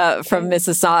 Sita from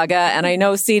Mississauga. And I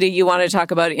know, Sita, you want to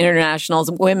talk about International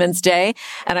Women's Day,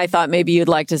 and I thought maybe you'd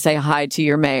like to say hi to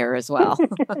your mayor as well.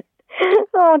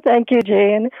 Oh, thank you,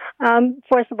 Jane.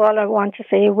 First of all, I want to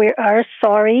say we are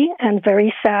sorry and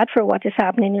very sad for what is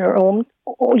happening in your own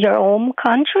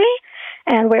country,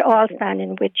 and we're all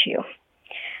standing with you.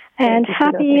 And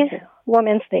happy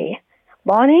Women's Day.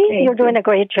 Bonnie, you're doing a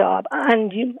great job.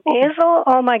 And Hazel,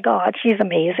 oh my God, she's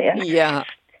amazing. Yeah.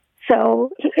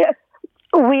 So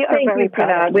We are Thank very you for proud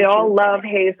that. of We you. all love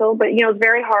Hazel, but it's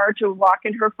very hard to walk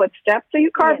in her footsteps. So you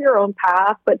carve your own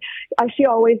path, but she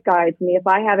always guides me. If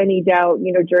I have any doubt,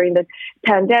 during the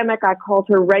pandemic, I called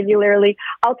her regularly.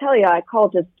 I'll tell you, I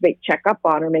called just to check up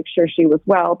on her, make sure she was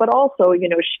well, but also,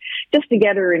 just to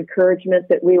get her encouragement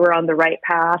that we were on the right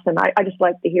path. And I just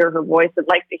like to hear her voice and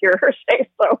like to hear her say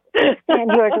so.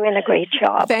 And you're doing a great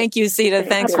job. Thank you, Sita.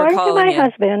 Thanks for According calling to my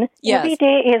in. husband, every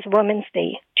day is Women's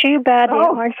Day. Too bad there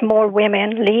aren't more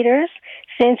women leaders,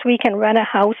 since we can run a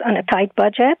house on a tight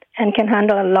budget and can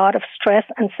handle a lot of stress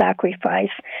and sacrifice.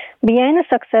 Being a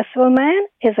successful man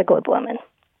is a good woman.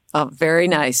 Oh, very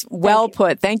nice. Well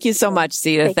put. Thank you so much,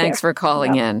 Sita. Thanks for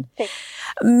calling in.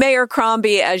 Mayor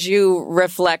Crombie, as you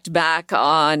reflect back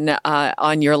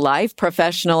on your life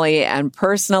professionally and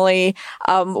personally,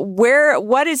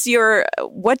 what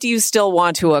do you still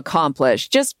want to accomplish?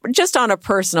 Just on a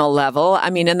personal level. I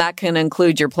mean, and that can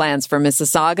include your plans for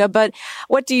Mississauga, but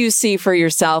what do you see for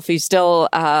yourself? You still,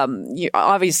 you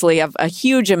obviously have a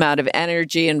huge amount of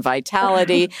energy and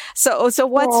vitality. So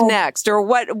what's next, or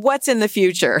what's in the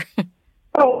future?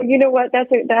 Oh, you know what?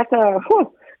 That's a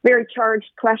very charged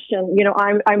question.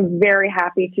 I'm very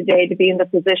happy today to be in the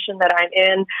position that I'm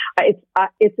in.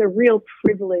 It's a real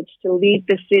privilege to lead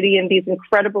the city and these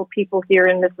incredible people here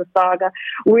in Mississauga.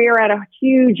 We're at a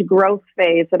huge growth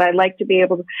phase, and I'd like to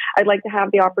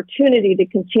have the opportunity to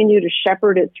continue to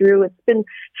shepherd it through. It's been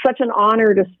such an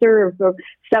honor to serve for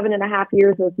 7.5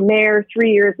 years as mayor,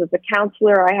 3 years as a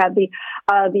councillor. I had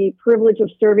the privilege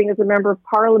of serving as a member of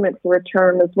parliament for a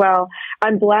term as well.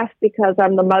 I'm blessed because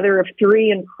I'm the mother of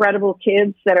 3 incredible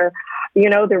kids that are,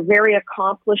 they're very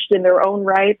accomplished in their own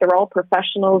right. They're all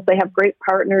professionals. They have great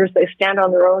partners. They stand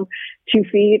on their own 2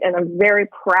 feet, and I'm very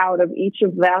proud of each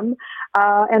of them.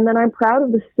 And then I'm proud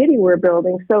of the city we're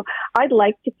building. So I'd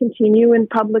like to continue in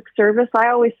public service. I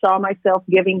always saw myself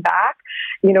giving back,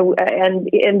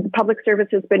 and public service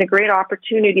has been a great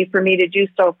opportunity for me to do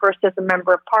so, first as a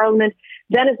member of parliament,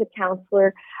 then as a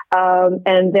councillor,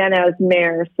 and then as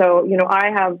mayor. So,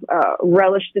 I have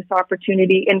relished this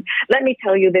opportunity. And let me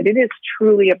tell you that it is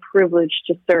truly a privilege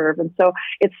to serve. And so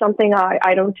it's something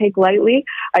I don't take lightly.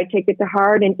 I take it to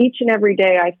heart. And each and every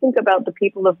day I think about the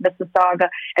people of Mississauga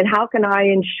and how can I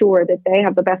ensure that they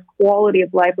have the best quality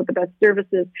of life with the best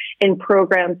services and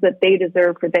programs that they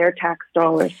deserve for their tax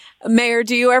dollars. Mayor,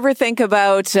 do you ever think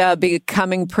about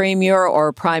becoming premier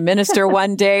or prime minister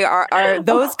one day? Are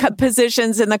those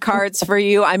positions in the cards for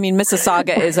you? I mean,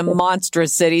 Mississauga is a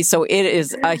monstrous city, so it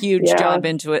is a huge job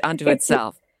unto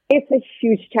itself. It's a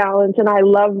huge challenge, and I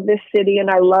love this city, and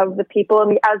I love the people.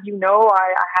 And as you know,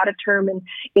 I had a term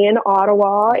in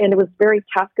Ottawa, and it was very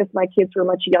tough because my kids were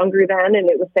much younger then, and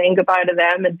it was saying goodbye to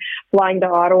them and flying to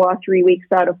Ottawa 3 weeks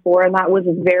out of 4, and that was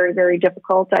very, very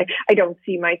difficult. I don't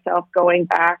see myself going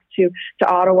back to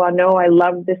Ottawa. No, I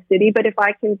love this city, but if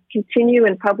I can continue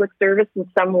in public service in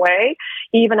some way,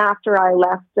 even after I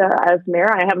left as mayor,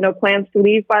 I have no plans to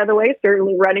leave, by the way,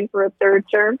 certainly running for a 3rd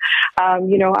term.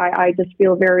 I just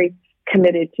feel very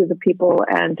committed to the people,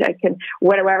 and I can,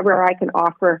 whatever I can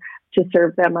offer to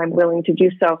serve them, I'm willing to do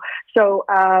so. So,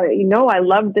 I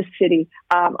love this city.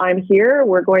 I'm here.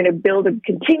 We're going to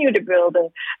continue to build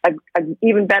an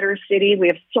even better city. We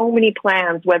have so many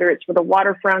plans, whether it's for the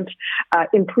waterfront,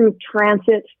 improved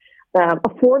transit,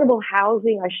 affordable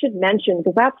housing. I should mention,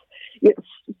 because it's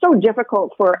so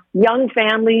difficult for young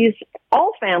families,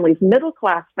 all families,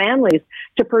 middle-class families,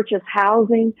 to purchase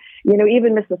housing.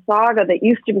 Even Mississauga, that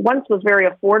once was very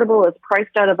affordable, is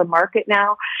priced out of the market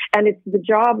now. And it's the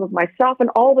job of myself and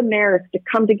all the mayors to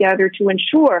come together to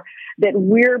ensure that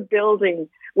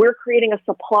we're creating a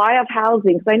supply of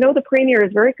housing. So I know the premier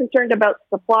is very concerned about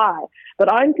supply,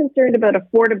 but I'm concerned about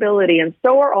affordability, and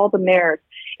so are all the mayors.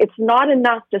 It's not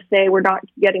enough to say we're not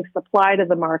getting supply to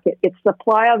the market. It's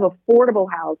supply of affordable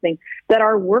housing that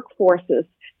our workforces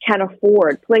can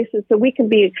afford, places so we can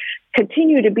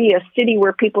continue to be a city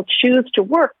where people choose to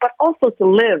work, but also to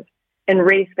live and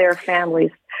raise their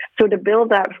families. So to build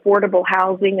that affordable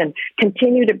housing and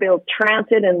continue to build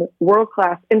transit and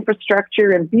world-class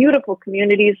infrastructure and beautiful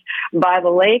communities by the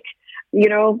lake,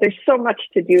 there's so much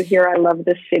to do here. I love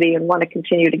this city and want to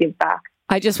continue to give back.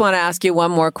 I just want to ask you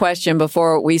one more question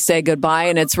before we say goodbye,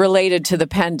 and it's related to the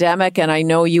pandemic. And I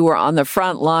know you were on the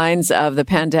front lines of the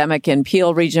pandemic in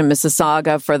Peel Region,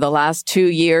 Mississauga for the last 2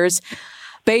 years.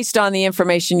 Based on the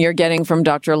information you're getting from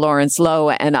Dr. Lawrence Loh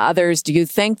and others, do you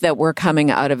think that we're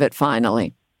coming out of it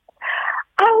finally?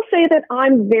 I'll say that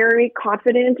I'm very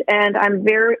confident and I'm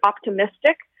very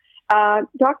optimistic.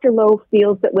 Dr. Loh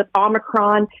feels that with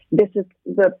Omicron,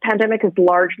 the pandemic has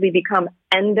largely become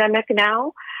endemic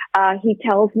now. He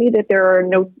tells me that there are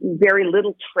very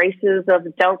little traces of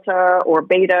Delta or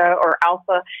Beta or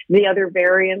Alpha, the other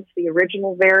variants, the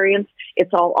original variants.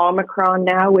 It's all Omicron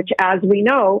now, which, as we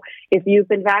know, if you've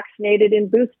been vaccinated and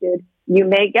boosted, you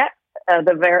may get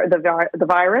the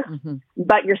virus,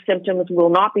 but your symptoms will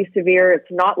not be severe. It's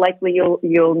not likely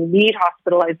you'll need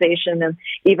hospitalization, and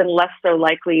even less so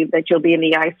likely that you'll be in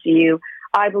the ICU.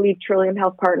 I believe Trillium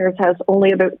Health Partners has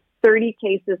only about 30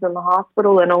 cases in the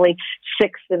hospital and only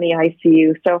 6 in the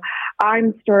ICU. So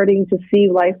I'm starting to see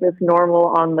life as normal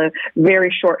on the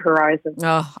very short horizon.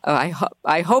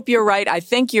 I hope you're right. I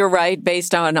think you're right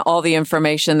based on all the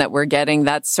information that we're getting.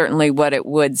 That's certainly what it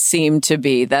would seem to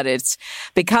be, that it's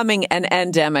becoming an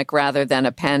endemic rather than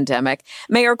a pandemic.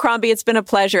 Mayor Crombie, it's been a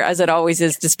pleasure, as it always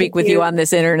is, to speak with you on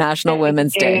this International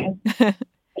Women's Day.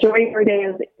 Enjoy your day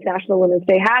as International Women's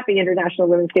Day. Happy International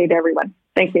Women's Day to everyone.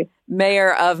 Thank you.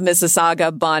 Mayor of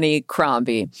Mississauga, Bonnie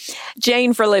Crombie.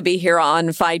 Jane for Libby here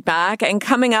on Fight Back. And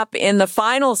coming up in the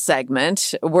final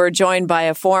segment, we're joined by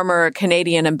a former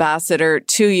Canadian ambassador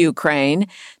to Ukraine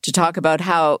to talk about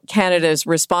how Canada's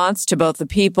response to both the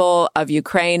people of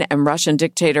Ukraine and Russian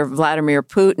dictator Vladimir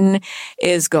Putin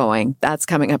is going. That's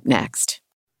coming up next.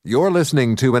 You're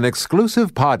listening to an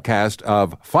exclusive podcast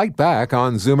of Fight Back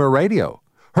on Zoomer Radio.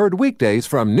 Heard weekdays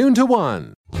from noon to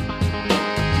 1.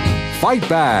 Fight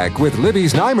Back with Libby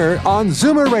Znaimer on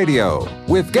Zoomer Radio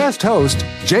with guest host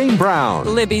Jane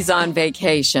Brown. Libby's on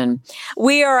vacation.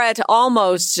 We are at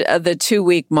almost the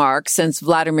 2-week mark since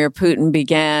Vladimir Putin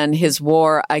began his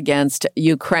war against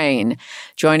Ukraine.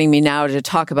 Joining me now to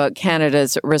talk about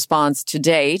Canada's response to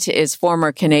date is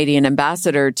former Canadian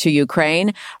ambassador to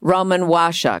Ukraine, Roman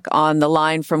Waszak, on the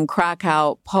line from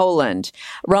Krakow, Poland.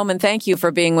 Roman, thank you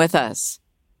for being with us.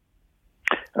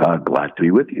 Glad to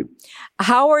be with you.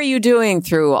 How are you doing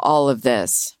through all of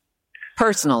this,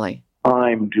 personally?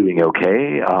 I'm doing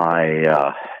okay.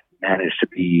 I managed to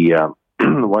be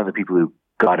one of the people who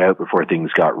got out before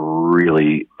things got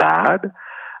really bad.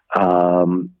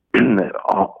 Now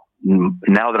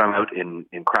that I'm out in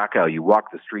Krakow, you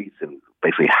walk the streets and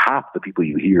basically half the people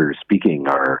you hear speaking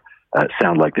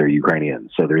sound like they're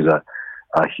Ukrainians. So there's a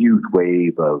huge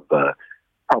wave of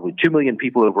probably 2 million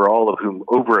people overall, of whom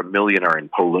over 1 million are in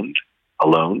Poland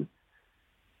alone.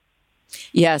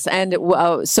 Yes. And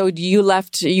so you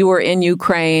were in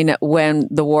Ukraine when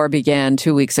the war began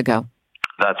 2 weeks ago.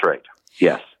 That's right.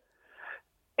 Yes.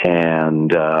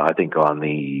 And I think on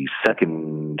the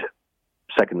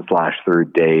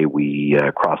second/third day, we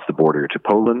crossed the border to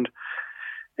Poland.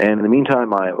 And in the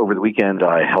meantime, over the weekend,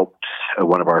 I helped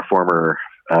one of our former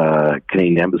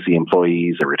Canadian Embassy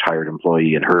employees, a retired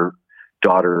employee, and her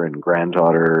daughter and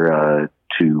granddaughter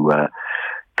to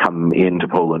come into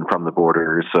Poland from the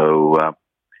border. So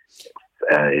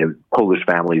Polish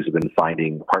families have been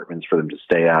finding apartments for them to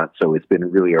stay at. So it's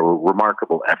been really a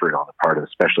remarkable effort on the part of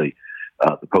especially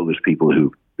the Polish people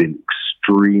who've been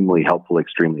extremely helpful,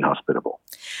 extremely hospitable.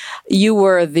 You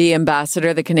were the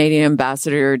Canadian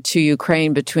ambassador to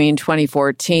Ukraine between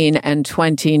 2014 and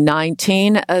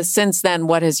 2019. Since then,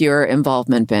 what has your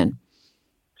involvement been?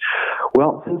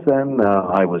 Well, since then,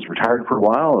 I was retired for a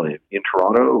while in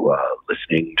Toronto,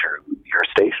 listening to your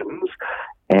stations.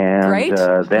 And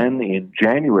then in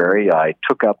January, I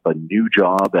took up a new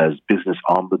job as business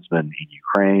ombudsman in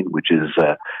Ukraine, which is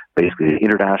basically an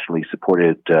internationally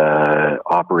supported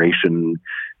operation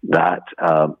that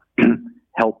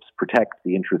helps protect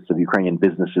the interests of Ukrainian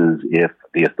businesses if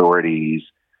the authorities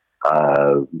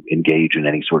engage in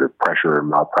any sort of pressure or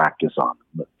malpractice on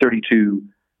them. 32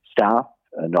 staff.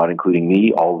 Not including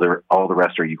me, all the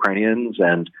rest are Ukrainians,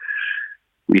 and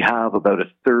we have about a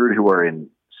third who are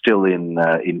still in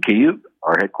Kyiv,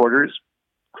 our headquarters.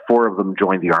 4 of them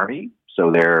joined the army,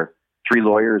 so they're 3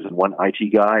 lawyers and 1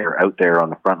 IT guy are out there on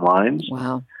the front lines.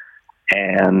 Wow!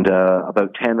 And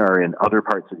about 10 are in other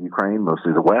parts of Ukraine,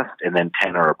 mostly the west, and then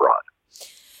 10 are abroad.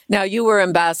 Now, you were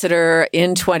ambassador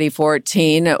in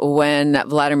 2014 when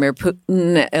Vladimir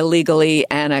Putin illegally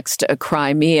annexed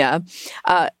Crimea.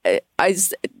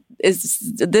 Is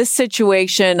this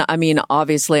situation, I mean,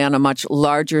 obviously on a much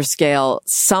larger scale,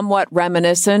 somewhat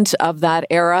reminiscent of that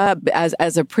era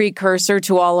as a precursor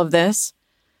to all of this?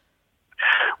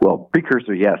 Well,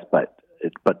 precursor, yes, but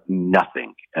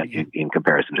nothing in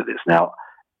comparison to this. Now,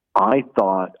 I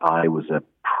thought I was a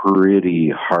pretty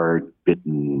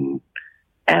hard-bitten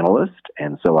analyst,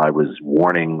 and so I was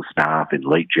warning staff in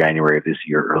late January of this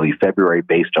year, early February,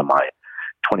 based on my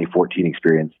 2014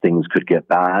 experience, things could get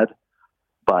bad.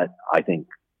 But I think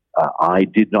I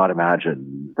did not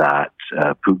imagine that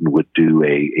Putin would do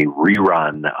a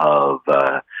rerun of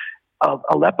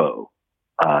Aleppo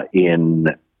in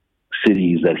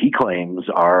cities that he claims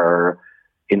are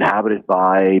inhabited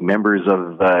by members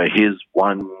of his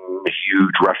one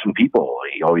huge Russian people.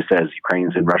 He always says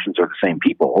Ukrainians and Russians are the same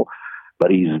people, but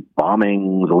he's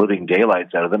bombing the living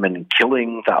daylights out of them and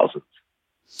killing thousands.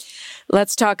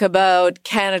 Let's talk about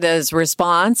Canada's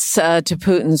response to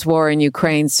Putin's war in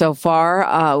Ukraine so far.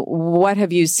 What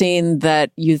have you seen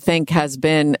that you think has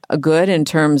been good in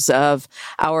terms of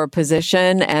our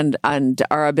position and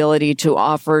our ability to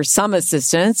offer some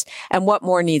assistance, and what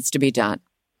more needs to be done?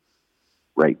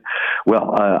 Right.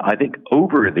 Well, I think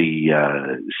over the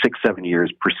 6-7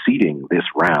 years preceding this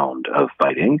round of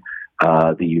fighting,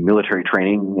 the military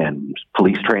training and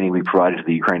police training we provided to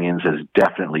the Ukrainians has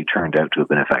definitely turned out to have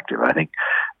been effective. I think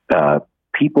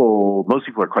most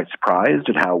people are quite surprised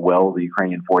at how well the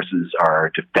Ukrainian forces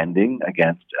are defending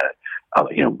against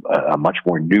a much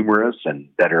more numerous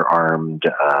and better armed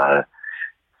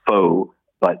foe.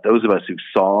 But those of us who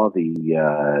saw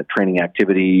the training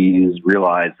activities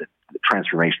realized that the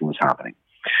transformation was happening.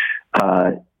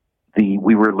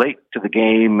 We were late to the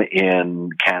game in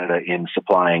Canada in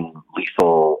supplying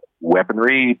lethal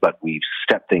weaponry, but we've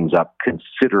stepped things up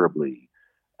considerably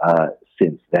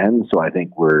since then. So I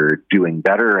think we're doing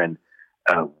better, and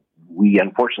we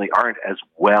unfortunately aren't as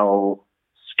well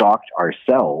stocked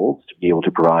ourselves to be able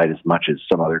to provide as much as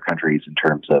some other countries in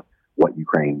terms of what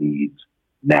Ukraine needs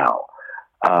now.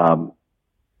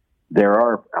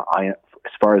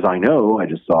 As far as I know, I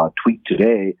just saw a tweet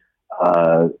today,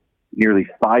 nearly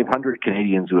 500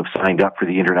 Canadians who have signed up for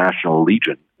the International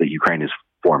Legion that Ukraine is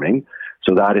forming.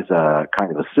 So that is a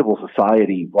kind of a civil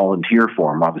society volunteer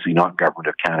form, obviously not Government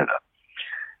of Canada.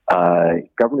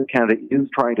 Government of Canada is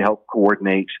trying to help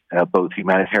coordinate both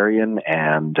humanitarian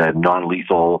and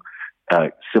non-lethal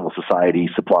civil society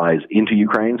supplies into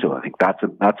Ukraine. So I think that's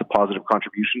a positive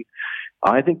contribution.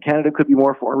 I think Canada could be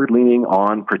more forward-leaning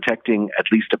on protecting at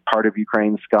least a part of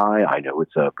Ukraine's sky. I know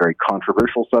it's a very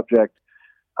controversial subject,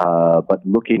 but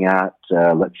looking at,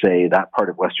 let's say, that part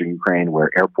of Western Ukraine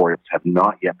where airports have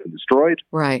not yet been destroyed,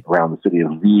 right, around the city of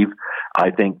Lviv,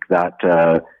 I think that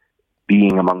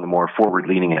being among the more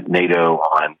forward-leaning at NATO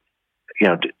on,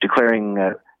 declaring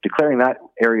that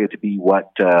area to be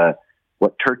what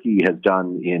Turkey has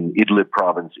done in Idlib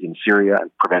province in Syria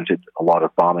and prevented a lot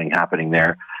of bombing happening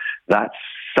there. That's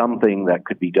something that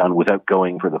could be done without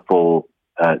going for the full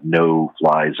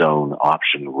no-fly zone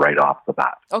option right off the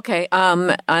bat. Okay,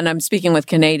 and I'm speaking with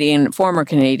former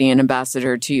Canadian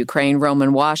ambassador to Ukraine,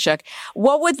 Roman Washek.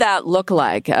 What would that look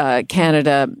like,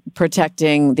 Canada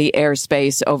protecting the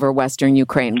airspace over Western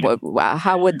Ukraine?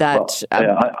 How would that...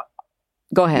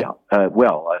 go ahead. Yeah,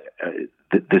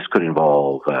 this could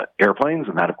involve airplanes,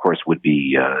 and that, of course, would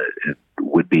be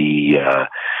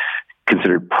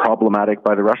considered problematic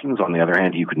by the Russians. On the other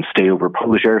hand, you can stay over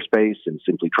Polish airspace and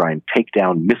simply try and take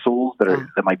down missiles that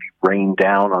might be rained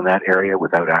down on that area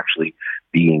without actually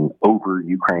being over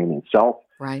Ukraine itself.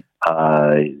 Right.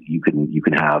 You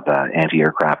can have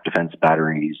anti-aircraft defense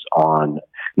batteries on.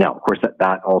 Now, of course,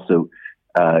 that also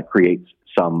creates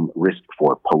some risk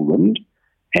for Poland,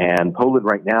 and Poland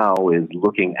right now is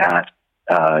looking at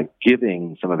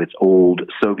giving some of its old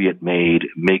Soviet-made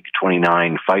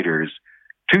MiG-29 fighters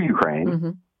to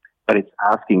Ukraine, but it's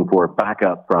asking for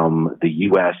backup from the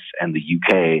U.S. and the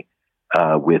U.K.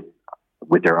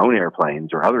 with their own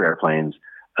airplanes or other airplanes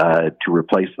to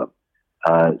replace them.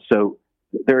 So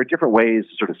there are different ways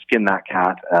to sort of skin that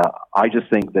cat. I just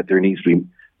think that there needs to be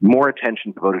more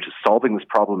attention devoted to solving this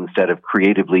problem instead of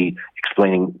creatively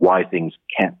explaining why things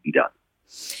can't be done.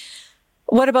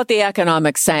 What about the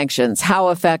economic sanctions? How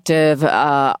effective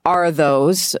are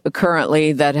those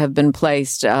currently that have been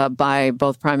placed by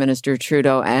both Prime Minister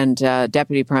Trudeau and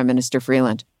Deputy Prime Minister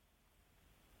Freeland?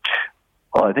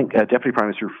 Well, I think Deputy Prime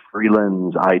Minister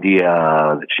Freeland's idea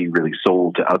that she really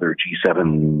sold to other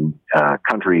G7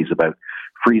 countries about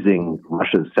freezing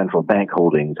Russia's central bank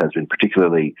holdings has been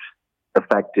particularly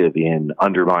effective in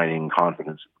undermining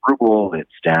confidence in the ruble. It's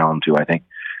down to, I think,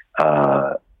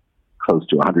 close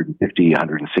to 150,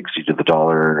 160 to the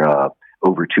dollar,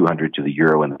 over 200 to the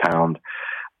euro and the pound.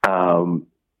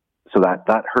 So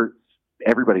that hurts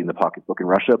everybody in the pocketbook in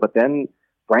Russia. But then,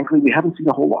 frankly, we haven't seen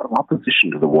a whole lot of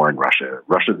opposition to the war in Russia.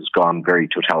 Russia's gone very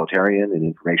totalitarian in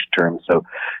information terms. So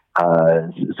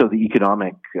the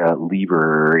economic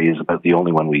lever is about the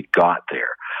only one we've got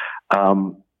there.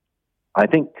 I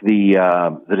think the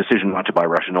decision not to buy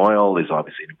Russian oil is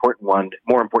obviously an important one,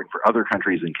 more important for other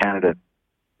countries in Canada,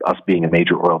 us being a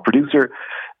major oil producer.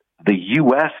 The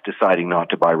U.S. deciding not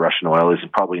to buy Russian oil is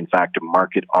probably, in fact, a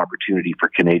market opportunity for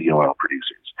Canadian oil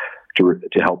producers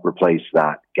to help replace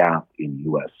that gap in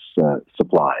U.S.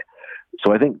 supply.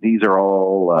 So I think these are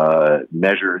all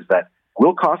measures that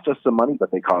will cost us some money,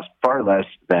 but they cost far less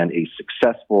than a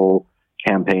successful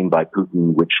campaign by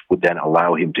Putin, which would then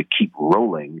allow him to keep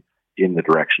rolling in the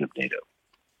direction of NATO.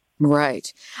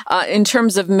 Right. In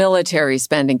terms of military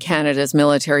spending, Canada's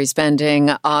military spending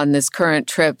on this current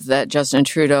trip that Justin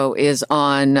Trudeau is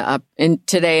on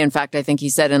today, in fact, I think he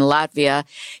said in Latvia,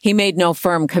 he made no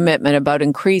firm commitment about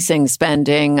increasing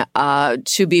spending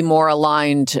to be more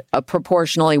aligned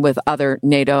proportionally with other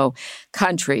NATO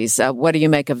countries. What do you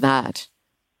make of that?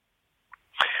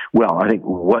 Well, I think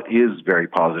what is very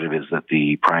positive is that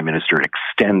the Prime Minister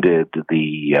extended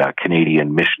the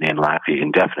Canadian mission in Latvia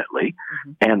indefinitely,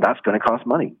 and that's going to cost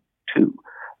money, too.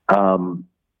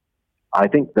 I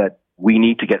think that we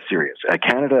need to get serious.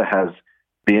 Canada has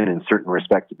been, in certain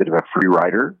respects, a bit of a free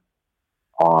rider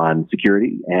on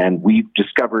security, and we've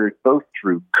discovered both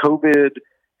through COVID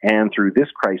and through this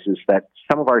crisis that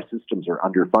some of our systems are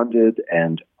underfunded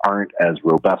and aren't as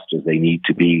robust as they need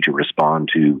to be to respond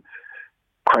to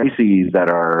crises that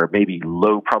are maybe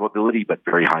low probability but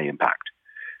very high impact.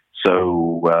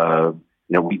 So,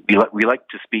 we like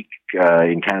to speak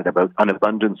in Canada about an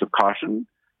abundance of caution.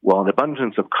 Well, an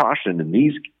abundance of caution in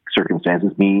these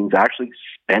circumstances means actually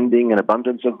spending an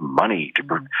abundance of money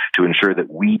to ensure that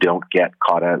we don't get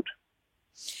caught out.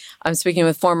 I'm speaking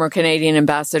with former Canadian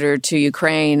ambassador to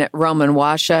Ukraine, Roman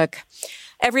Waszak.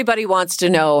 Everybody wants to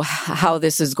know how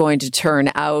this is going to turn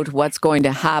out, what's going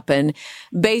to happen.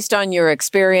 Based on your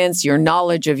experience, your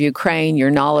knowledge of Ukraine,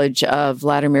 your knowledge of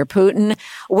Vladimir Putin,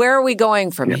 where are we going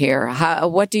from here?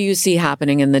 What do you see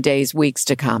happening in the days, weeks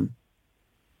to come?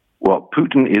 Well,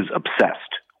 Putin is obsessed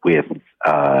with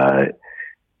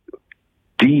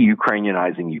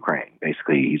de-Ukrainianizing Ukraine.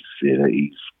 Basically,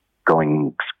 he's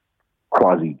going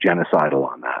quasi-genocidal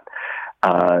on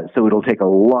that. So it'll take a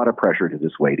lot of pressure to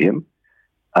dissuade him.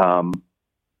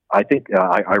 I think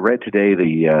I read today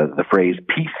the phrase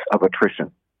 "peace of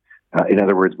attrition." In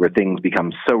other words, where things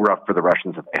become so rough for the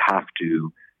Russians that they have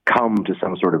to come to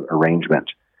some sort of arrangement.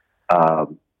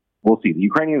 We'll see. The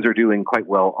Ukrainians are doing quite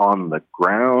well on the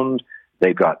ground.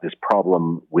 They've got this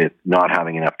problem with not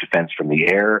having enough defense from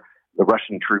the air. The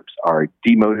Russian troops are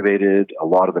demotivated. A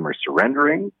lot of them are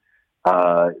surrendering.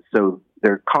 So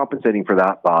they're compensating for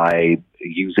that by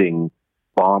using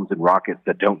bombs and rockets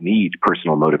that don't need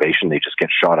personal motivation. They just get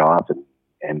shot off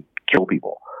and kill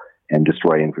people and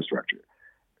destroy infrastructure.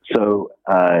 So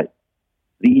the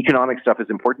economic stuff is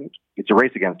important. It's a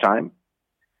race against time.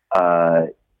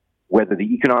 Whether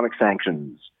the economic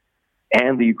sanctions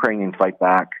and the Ukrainian fight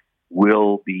back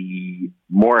will be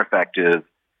more effective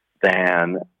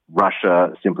than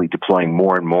Russia simply deploying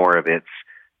more and more of its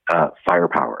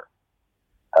firepower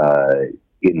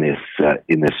in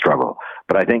this struggle.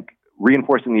 But I think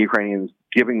reinforcing the Ukrainians,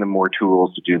 giving them more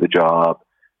tools to do the job,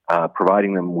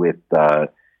 providing them with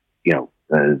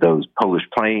those Polish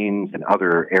planes and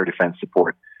other air defense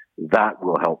support, that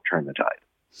will help turn the tide.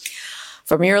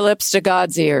 From your lips to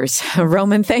God's ears.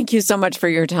 Roman, thank you so much for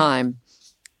your time.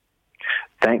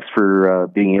 Thanks for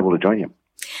being able to join you.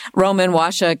 Roman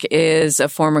Waszak is a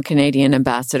former Canadian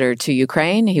ambassador to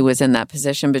Ukraine. He was in that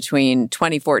position between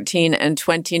 2014 and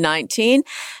 2019,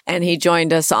 and he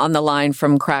joined us on the line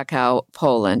from Krakow,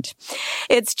 Poland.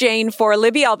 It's Jane for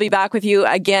Libby. I'll be back with you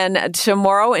again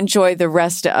tomorrow. Enjoy the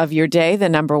rest of your day. The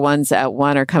number ones at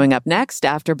 1 are coming up next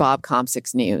after Bob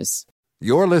Comsick's news.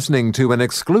 You're listening to an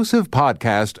exclusive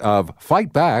podcast of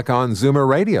Fight Back on Zoomer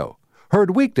Radio.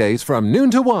 Heard weekdays from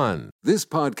noon to 1. This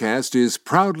podcast is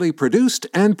proudly produced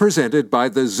and presented by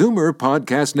the Zoomer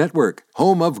Podcast Network,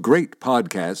 home of great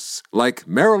podcasts like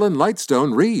Marilyn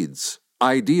Lightstone Reads,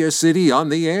 Idea City on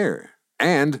the Air,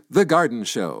 and The Garden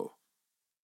Show.